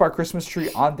put up our Christmas tree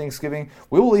on Thanksgiving.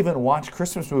 We will even watch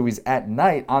Christmas movies at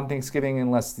night on Thanksgiving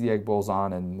unless the Egg Bowl's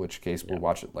on, in which case we'll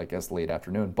watch it like as late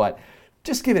afternoon. But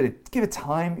just give it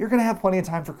time. You're going to have plenty of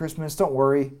time for Christmas. Don't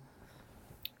worry.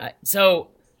 So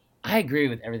I agree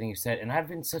with everything you said, and I've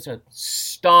been such a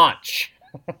staunch,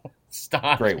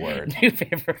 great word, new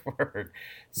favorite word,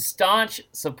 staunch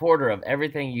supporter of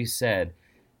everything you said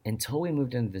until we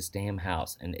moved into this damn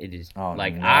house, and it is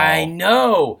I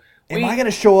know. Am I going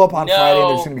to show up on Friday and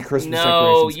there's going to be Christmas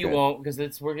decorations? No, you won't, because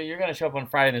you're going to show up on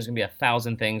Friday and there's going to be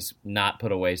 1,000 things not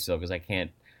put away still, because I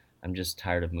can't. I'm just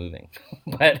tired of moving.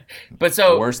 but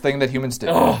so the worst thing that humans do.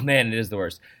 Oh man, it is the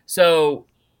worst. So.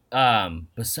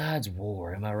 Besides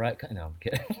war, am I right? No, I'm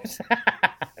kidding.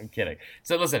 I'm kidding.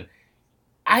 So listen,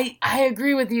 I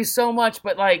agree with you so much,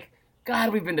 but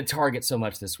God, we've been to Target so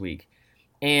much this week,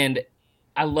 and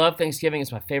I love Thanksgiving.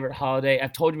 It's my favorite holiday.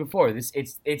 I've told you before. This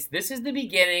is the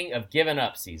beginning of giving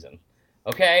up season.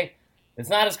 Okay, it's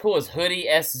not as cool as hoodie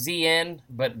SZN,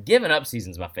 but giving up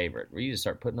season's my favorite. Where you just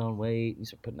start putting on weight, you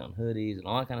start putting on hoodies and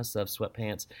all that kind of stuff,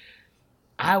 sweatpants.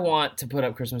 I want to put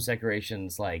up Christmas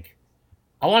decorations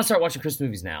I want to start watching Christmas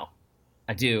movies now.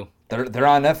 I do. They're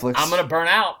on Netflix. I'm gonna burn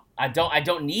out. I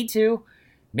don't need to.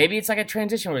 Maybe it's like a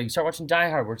transition where you start watching Die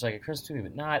Hard, where it's like a Christmas movie,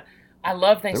 but not. I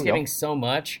love Thanksgiving so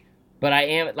much, but I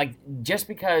am just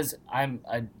because I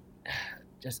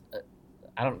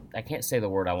can't say the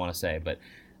word I want to say, but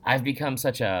I've become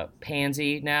such a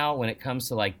pansy now when it comes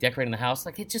to decorating the house.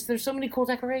 There's so many cool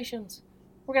decorations.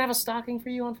 We're gonna have a stocking for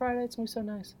you on Friday. It's gonna be so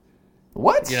nice.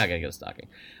 What? You're not gonna get a stocking.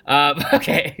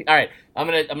 Okay, all right. I'm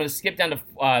gonna skip down to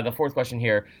the fourth question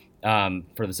here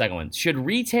for the second one. Should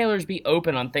retailers be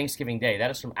open on Thanksgiving Day?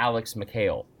 That is from Alex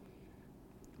McHale.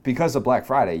 Because of Black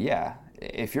Friday, yeah.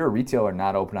 If you're a retailer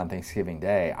not open on Thanksgiving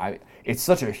Day, it's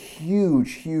such a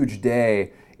huge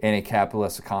day in a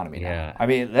capitalist economy now. Yeah. I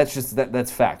mean, that's just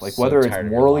that's fact. Like So whether tired it's of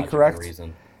your morally logical correct,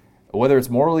 reason. whether it's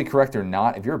morally correct or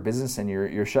not, if you're a business and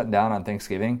you're shutting down on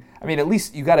Thanksgiving, I mean, at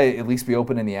least you got to at least be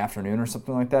open in the afternoon or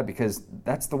something like that, because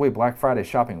that's the way Black Friday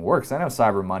shopping works. I know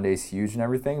Cyber Monday's huge and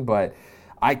everything, but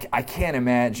I can't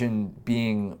imagine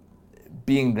being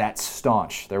that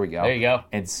staunch. There we go. There you go.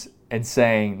 And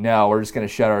saying, no, we're just going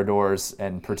to shut our doors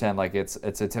and pretend like it's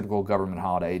a typical government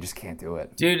holiday. You just can't do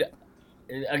it. Dude,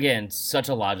 again, such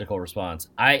a logical response.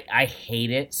 I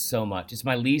hate it so much. It's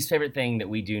my least favorite thing that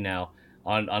we do now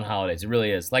on holidays. It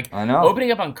really is. Like, I know.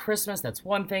 Opening up on Christmas, that's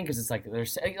one thing, because it's like,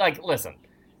 there's, like, listen.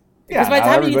 Yeah, Because by the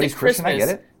not time you get everybody's to Christian, Christmas,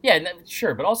 I get it. yeah,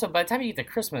 sure, but also by the time you get to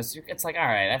Christmas, it's like, all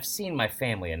right, I've seen my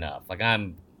family enough. Like,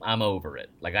 I'm over it.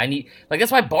 Like,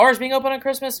 that's why bars being open on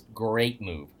Christmas, great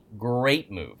move.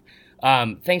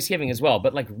 Thanksgiving as well,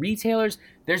 but like retailers,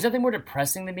 there's nothing more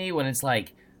depressing to me when it's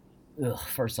like,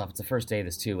 first off, it's the first day of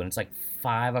this too, when it's like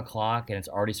 5 o'clock and it's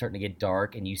already starting to get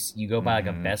dark, and you go by like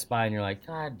a Best Buy and you're like,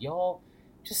 God, y'all,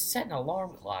 just set an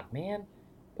alarm clock, man.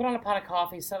 Put on a pot of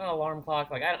coffee, set an alarm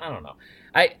clock. Like, I don't know.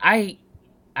 I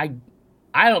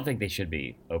don't think they should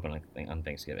be open on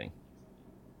Thanksgiving.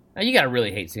 Now, you got to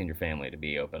really hate seeing your family to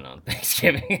be open on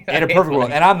Thanksgiving. In a perfect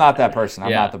world, and I'm not that person. I'm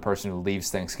Yeah. not the person who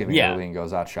leaves Thanksgiving Yeah. early and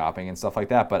goes out shopping and stuff like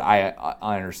that. But I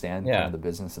understand Yeah. kind of the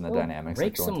business and the dynamics.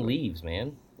 Rake that go some into it. leaves,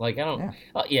 man. Like, I don't.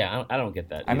 I don't get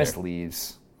that. I either. miss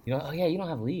leaves. You know, you don't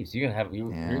have leaves. You're gonna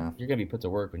Yeah. you're gonna be put to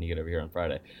work when you get over here on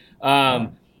Friday.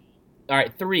 All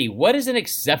right, 3. What is an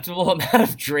acceptable amount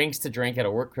of drinks to drink at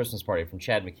a work Christmas party? From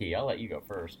Chad McKee. I'll let you go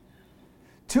first.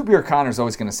 2 beer Connor's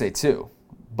always going to say 2,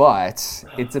 but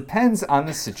it depends on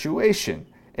the situation.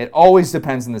 It always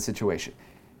depends on the situation.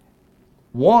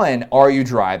 1, are you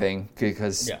driving?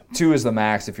 Because 2 is the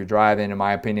max if you're driving. In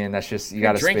my opinion, that's just you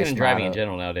got to space drinking and driving in out.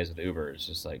 general nowadays with Uber. It's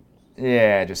just like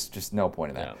just no point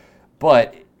in that. Yeah.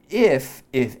 But if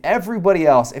everybody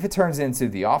else, if it turns into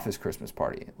the office Christmas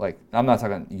party, like I'm not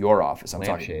talking your office, I'm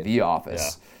talking Lampshade. the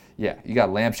office. Yeah, you got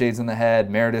lampshades in the head,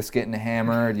 Meredith's getting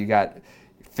hammered, you got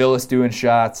Phyllis doing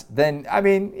shots. Then I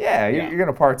mean, you're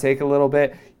gonna partake a little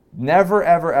bit. Never,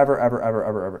 ever, ever, ever, ever,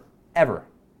 ever, ever, ever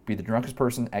be the drunkest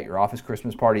person at your office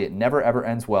Christmas party. It never ever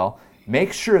ends well.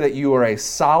 Make sure that you are a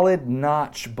solid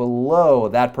notch below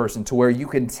that person to where you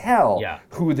can tell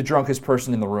who the drunkest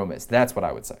person in the room is. That's what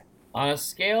I would say. on a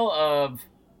scale of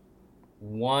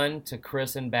 1 to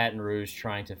Chris in Baton Rouge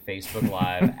trying to Facebook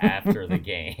Live after the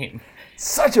game.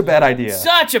 Such a bad idea.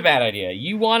 Such a bad idea.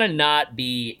 You want to not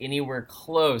be anywhere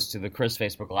close to the Chris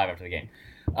Facebook Live after the game.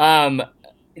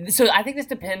 So I think this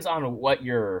depends on what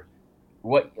your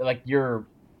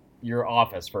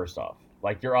office, first off.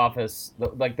 Like your office,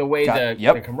 like the way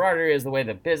the camaraderie is, the way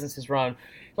the business is run.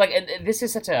 Like, and this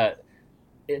is such a,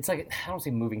 it's like, I don't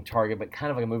say moving target, but kind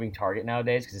of like a moving target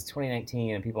nowadays because it's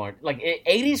 2019 and people aren't, like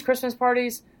 80s Christmas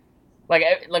parties, like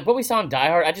what we saw in Die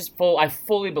Hard, I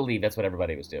fully believe that's what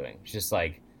everybody was doing. It's just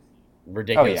like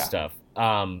ridiculous stuff.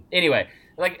 Anyway,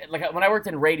 like when I worked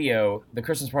in radio, the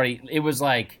Christmas party, it was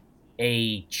like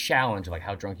a challenge of like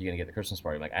how drunk you're gonna get at the Christmas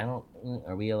party. Like,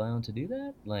 are we allowed to do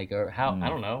that? Like, or how? I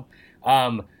don't know.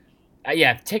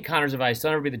 Take Connor's advice.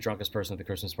 Don't ever be the drunkest person at the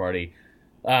Christmas party.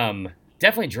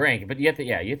 Definitely drink, but you have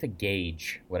to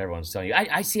gauge what everyone's telling you.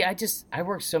 I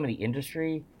worked so many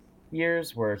industry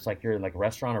years where it's like you're in like a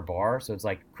restaurant or bar, so it's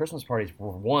like Christmas parties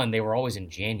they were always in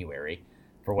January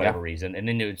for whatever reason, and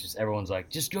then it was just everyone's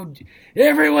like, just go,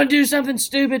 everyone do something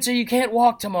stupid so you can't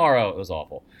walk tomorrow. It was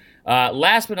awful.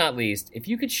 Last but not least, if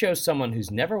you could show someone who's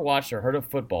never watched or heard of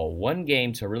football one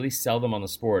game to really sell them on the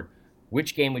sport,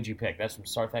 which game would you pick? That's from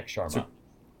Sarthak Sharma.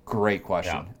 Great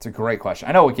question. Yeah. It's a great question.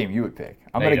 I know what game you would pick.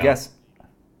 I'm going to guess.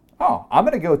 Oh, I'm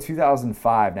going to go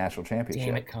 2005 National Championship.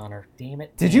 Damn it, Connor. Damn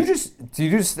it. Did you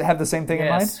just have the same thing in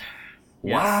mind? Yes.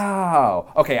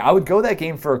 Wow. Okay, I would go that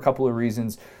game for a couple of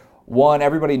reasons. One,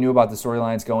 everybody knew about the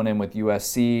storylines going in with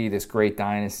USC, this great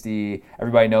dynasty.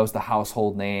 Everybody knows the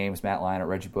household names, Matt Leinart,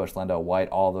 Reggie Bush, Lendell White,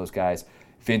 all those guys.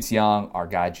 Vince Young, our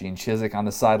guy Gene Chizik on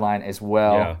the sideline as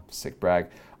well. Yeah. Sick brag.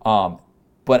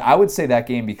 But I would say that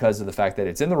game because of the fact that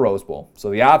it's in the Rose Bowl. So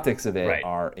the optics of it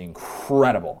are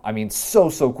incredible. I mean,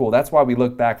 so cool. That's why we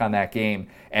look back on that game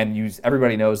and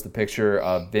everybody knows the picture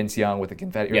of Vince Young with the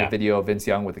confetti, or the video of Vince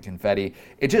Young with the confetti.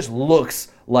 It just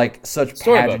looks like such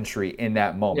pageantry in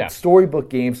that moment. Yeah. Storybook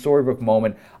game, storybook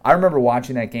moment. I remember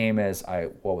watching that game as I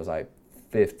was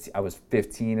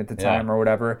 15 at the time or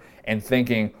whatever, and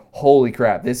thinking, holy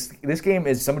crap, this game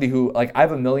is somebody who, like, I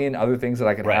have a million other things that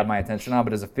I could have my attention on,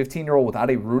 but as a 15-year-old without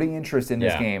a rooting interest in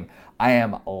this game, I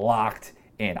am locked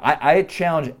in. I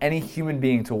challenge any human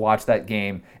being to watch that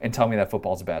game and tell me that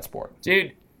football's a bad sport.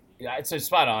 Dude, Yeah, so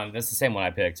spot on. That's the same one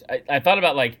I picked. I thought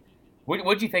about, like, what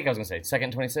did you think I was going to say?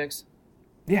 Second 26?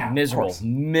 Yeah,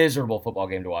 Miserable football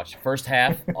game to watch. First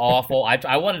half, awful.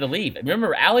 I wanted to leave.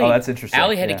 Remember, Allie? Oh, that's interesting.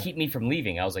 Allie had to keep me from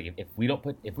leaving. I was like, if we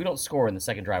don't score in the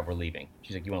second drive, we're leaving.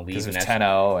 She's like, you want to leave? Because it was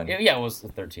 10-0. And... Yeah, it was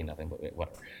 13-0, but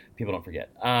whatever. People don't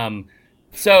forget.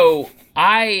 So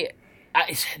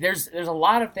there's a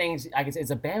lot of things I can say. As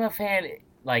a Bama fan,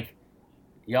 like,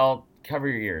 y'all cover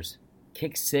your ears.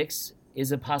 Kick six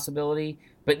is a possibility,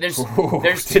 but there's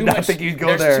too much. Think you'd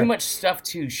go there. Too much stuff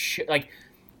to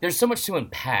There's so much to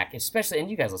unpack, especially, and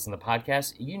you guys listen to the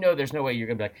podcast, you know there's no way you're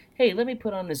going to be like, hey, let me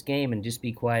put on this game and just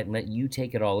be quiet and let you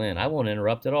take it all in. I won't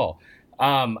interrupt at all.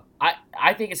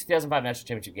 I think it's the 2005 National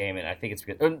Championship game, and I think it's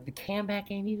good. The comeback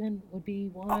game even would be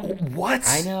one. Oh, what?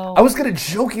 I know. I was going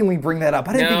to jokingly bring that up.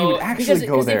 I didn't think you would actually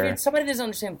go there. If somebody doesn't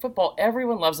understand football,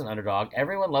 everyone loves an underdog.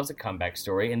 Everyone loves a comeback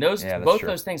story, and both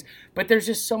those things. But there's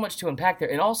just so much to unpack there.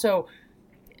 And also,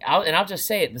 I'll just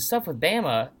say it, the stuff with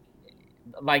Bama,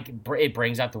 like, it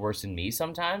brings out the worst in me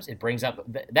sometimes. It brings out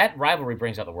that rivalry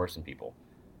brings out the worst in people.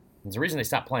 There's a reason they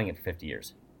stopped playing it for 50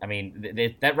 years. I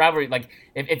mean, that rivalry, like,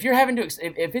 if you're having to,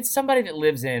 if it's somebody that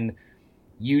lives in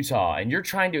Utah and you're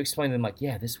trying to explain to them, like,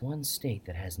 yeah, this one state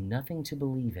that has nothing to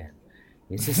believe in,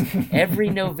 it's just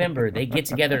every November they get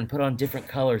together and put on different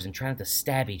colors and try not to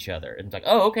stab each other. And it's like,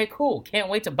 oh, okay, cool. Can't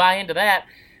wait to buy into that.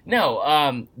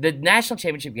 No, the national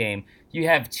championship game, you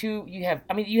have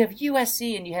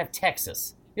USC and you have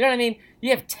Texas. You know what I mean? You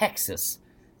have Texas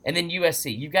and then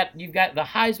USC. You've got the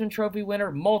Heisman Trophy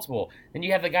winner, multiple. Then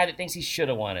you have the guy that thinks he should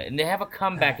have won it. And they have a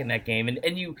comeback in that game.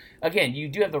 And you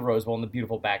do have the Rose Bowl and the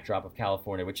beautiful backdrop of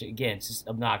California, which, again, it's just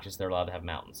obnoxious they're allowed to have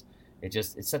mountains.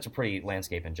 It's such a pretty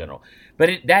landscape in general.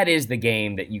 But that is the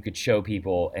game that you could show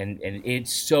people, and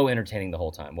it's so entertaining the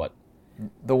whole time. What?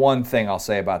 The one thing I'll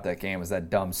say about that game is that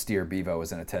dumb Steer Bevo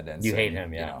was in attendance. You hate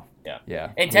him, yeah.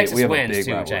 Yeah. And Texas wins,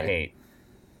 too, which I hate.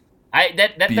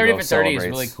 That 30 for 30 is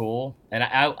really cool. And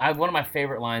I one of my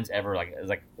favorite lines ever,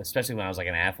 like especially when I was like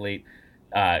an athlete,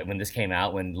 when this came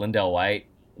out, when Lindell White,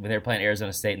 when they were playing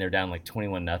Arizona State and they're down like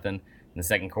 21-0 in the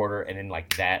second quarter, and then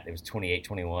like that, it was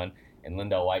 28-21, and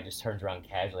Lindell White just turns around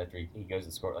casually after he goes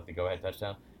to score like the go-ahead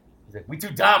touchdown. He's like, we too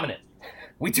dominant.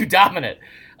 We too dominant.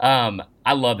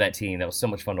 I love that team. That was so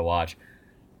much fun to watch.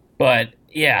 But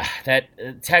yeah,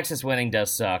 that Texas winning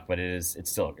does suck, but it's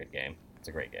still a good game. It's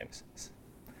a great game.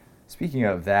 Speaking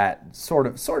of that sort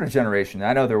of generation,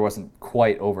 I know there wasn't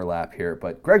quite overlap here,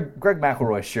 but Greg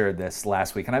McElroy shared this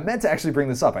last week, and I meant to actually bring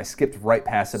this up. I skipped right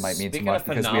past it. Might mean too much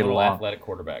because we had athletic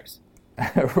quarterbacks.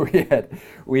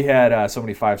 we had so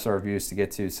many 5-star reviews to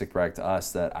get to, sick brag to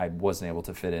us, that I wasn't able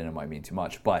to fit in. It might mean too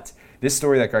much. But this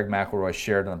story that Greg McElroy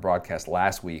shared on the broadcast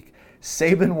last week,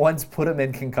 Saban once put him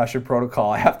in concussion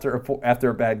protocol after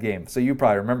a bad game. So you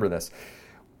probably remember this.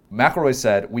 McElroy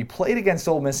said, we played against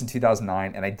Ole Miss in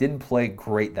 2009, and I didn't play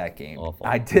great that game. Awful.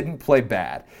 I didn't play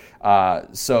bad.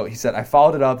 So he said, I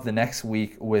followed it up the next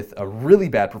week with a really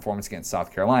bad performance against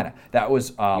South Carolina. That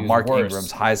was Mark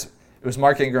Ingram's Heisman. It was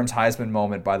Mark Ingram's Heisman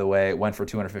moment, by the way. It went for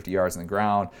 250 yards on the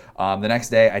ground. The next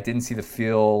day, I didn't see the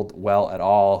field well at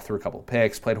all. Threw a couple of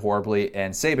picks, played horribly.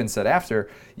 And Saban said after,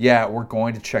 yeah, we're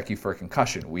going to check you for a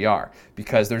concussion. We are.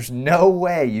 Because there's no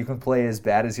way you can play as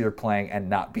bad as you're playing and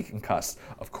not be concussed.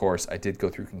 Of course, I did go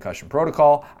through concussion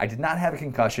protocol. I did not have a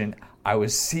concussion. I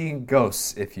was seeing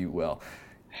ghosts, if you will.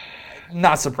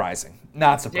 Not surprising.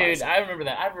 Dude, I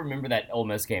remember that Ole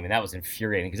Miss game, and that was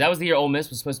infuriating. Because that was the year Ole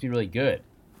Miss was supposed to be really good.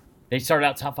 They started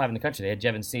out top 5 in the country. They had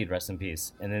Jevin Sneed, rest in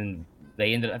peace. And then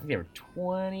they ended, I think they were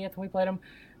 20th when we played them.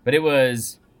 But it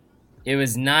was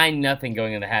 9-0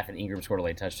 going into the half, and Ingram scored a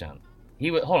late touchdown.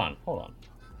 Hold on.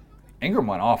 Ingram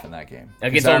went off in that game.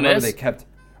 Against Ole Miss? They kept,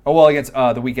 against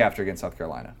the week after against South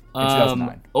Carolina in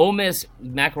 2009. Ole Miss,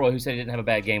 McElroy, who said he didn't have a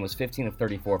bad game, was 15 of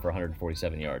 34 for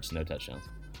 147 yards, no touchdowns.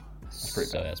 That's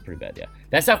pretty bad. That's pretty bad, yeah.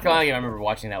 That South Carolina game, I remember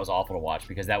watching. That was awful to watch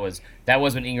because that was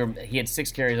when Ingram, he had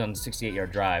 6 carries on a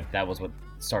 68-yard drive. That was what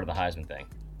started the Heisman thing.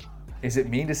 Is it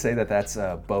mean to say that that's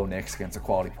Bo Nix against a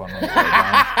quality punt?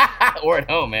 Or at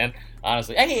home, man.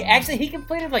 Honestly, hey, actually, he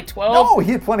completed like 12. No,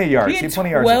 he had plenty of yards. He had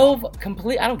 12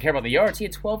 complete. I don't care about the yards. He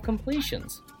had 12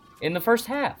 completions in the first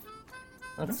half.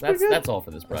 That's all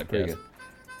for this broadcast.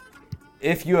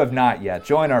 If you have not yet,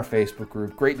 join our Facebook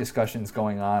group. Great discussions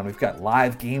going on. We've got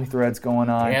live game threads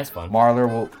going on. Yeah, it's fun.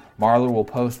 Marler will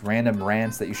post random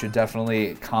rants that you should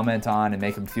definitely comment on and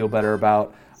make him feel better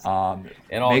about.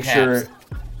 In all caps.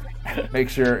 Make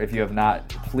sure if you have not,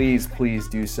 please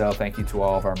do so. Thank you to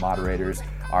all of our moderators.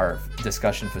 Our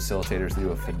discussion facilitators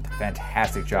do a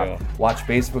fantastic job. Yeah. Watch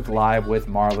Facebook Live with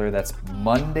Marler. That's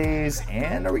Mondays,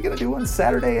 and are we going to do one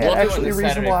Saturday at actually a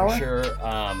reasonable hour? Sure.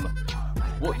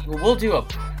 We'll do a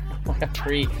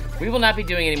pre. We will not be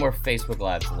doing any more Facebook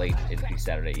Lives late. It'll be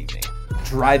Saturday evening.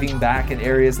 Driving back in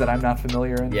areas that I'm not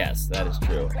familiar in. Yes, that is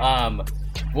true.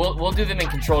 We'll do them in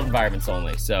controlled environments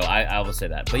only. So I will say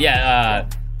that. But yeah,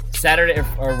 Saturday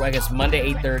or I guess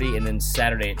Monday 8:30, and then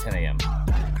Saturday at 10 a.m.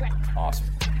 Awesome.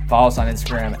 Follow us on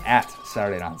Instagram at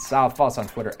Saturday Down South. Follow us on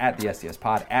Twitter at the SDS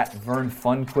Pod, at Vern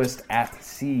Funquist, at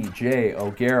CJ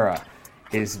O'Gara.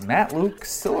 Is Matt Luke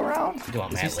still around? Come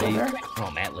on, Matt Luke. Come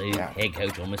on, Matt Luke, head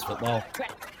coach on Miss Football.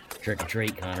 Trick or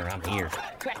treat, Connor. I'm here.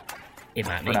 It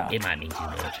might mean too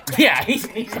much. Yeah, he's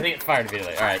gonna get fired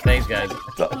immediately. All right, thanks, guys.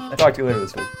 Talk to you later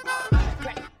this week.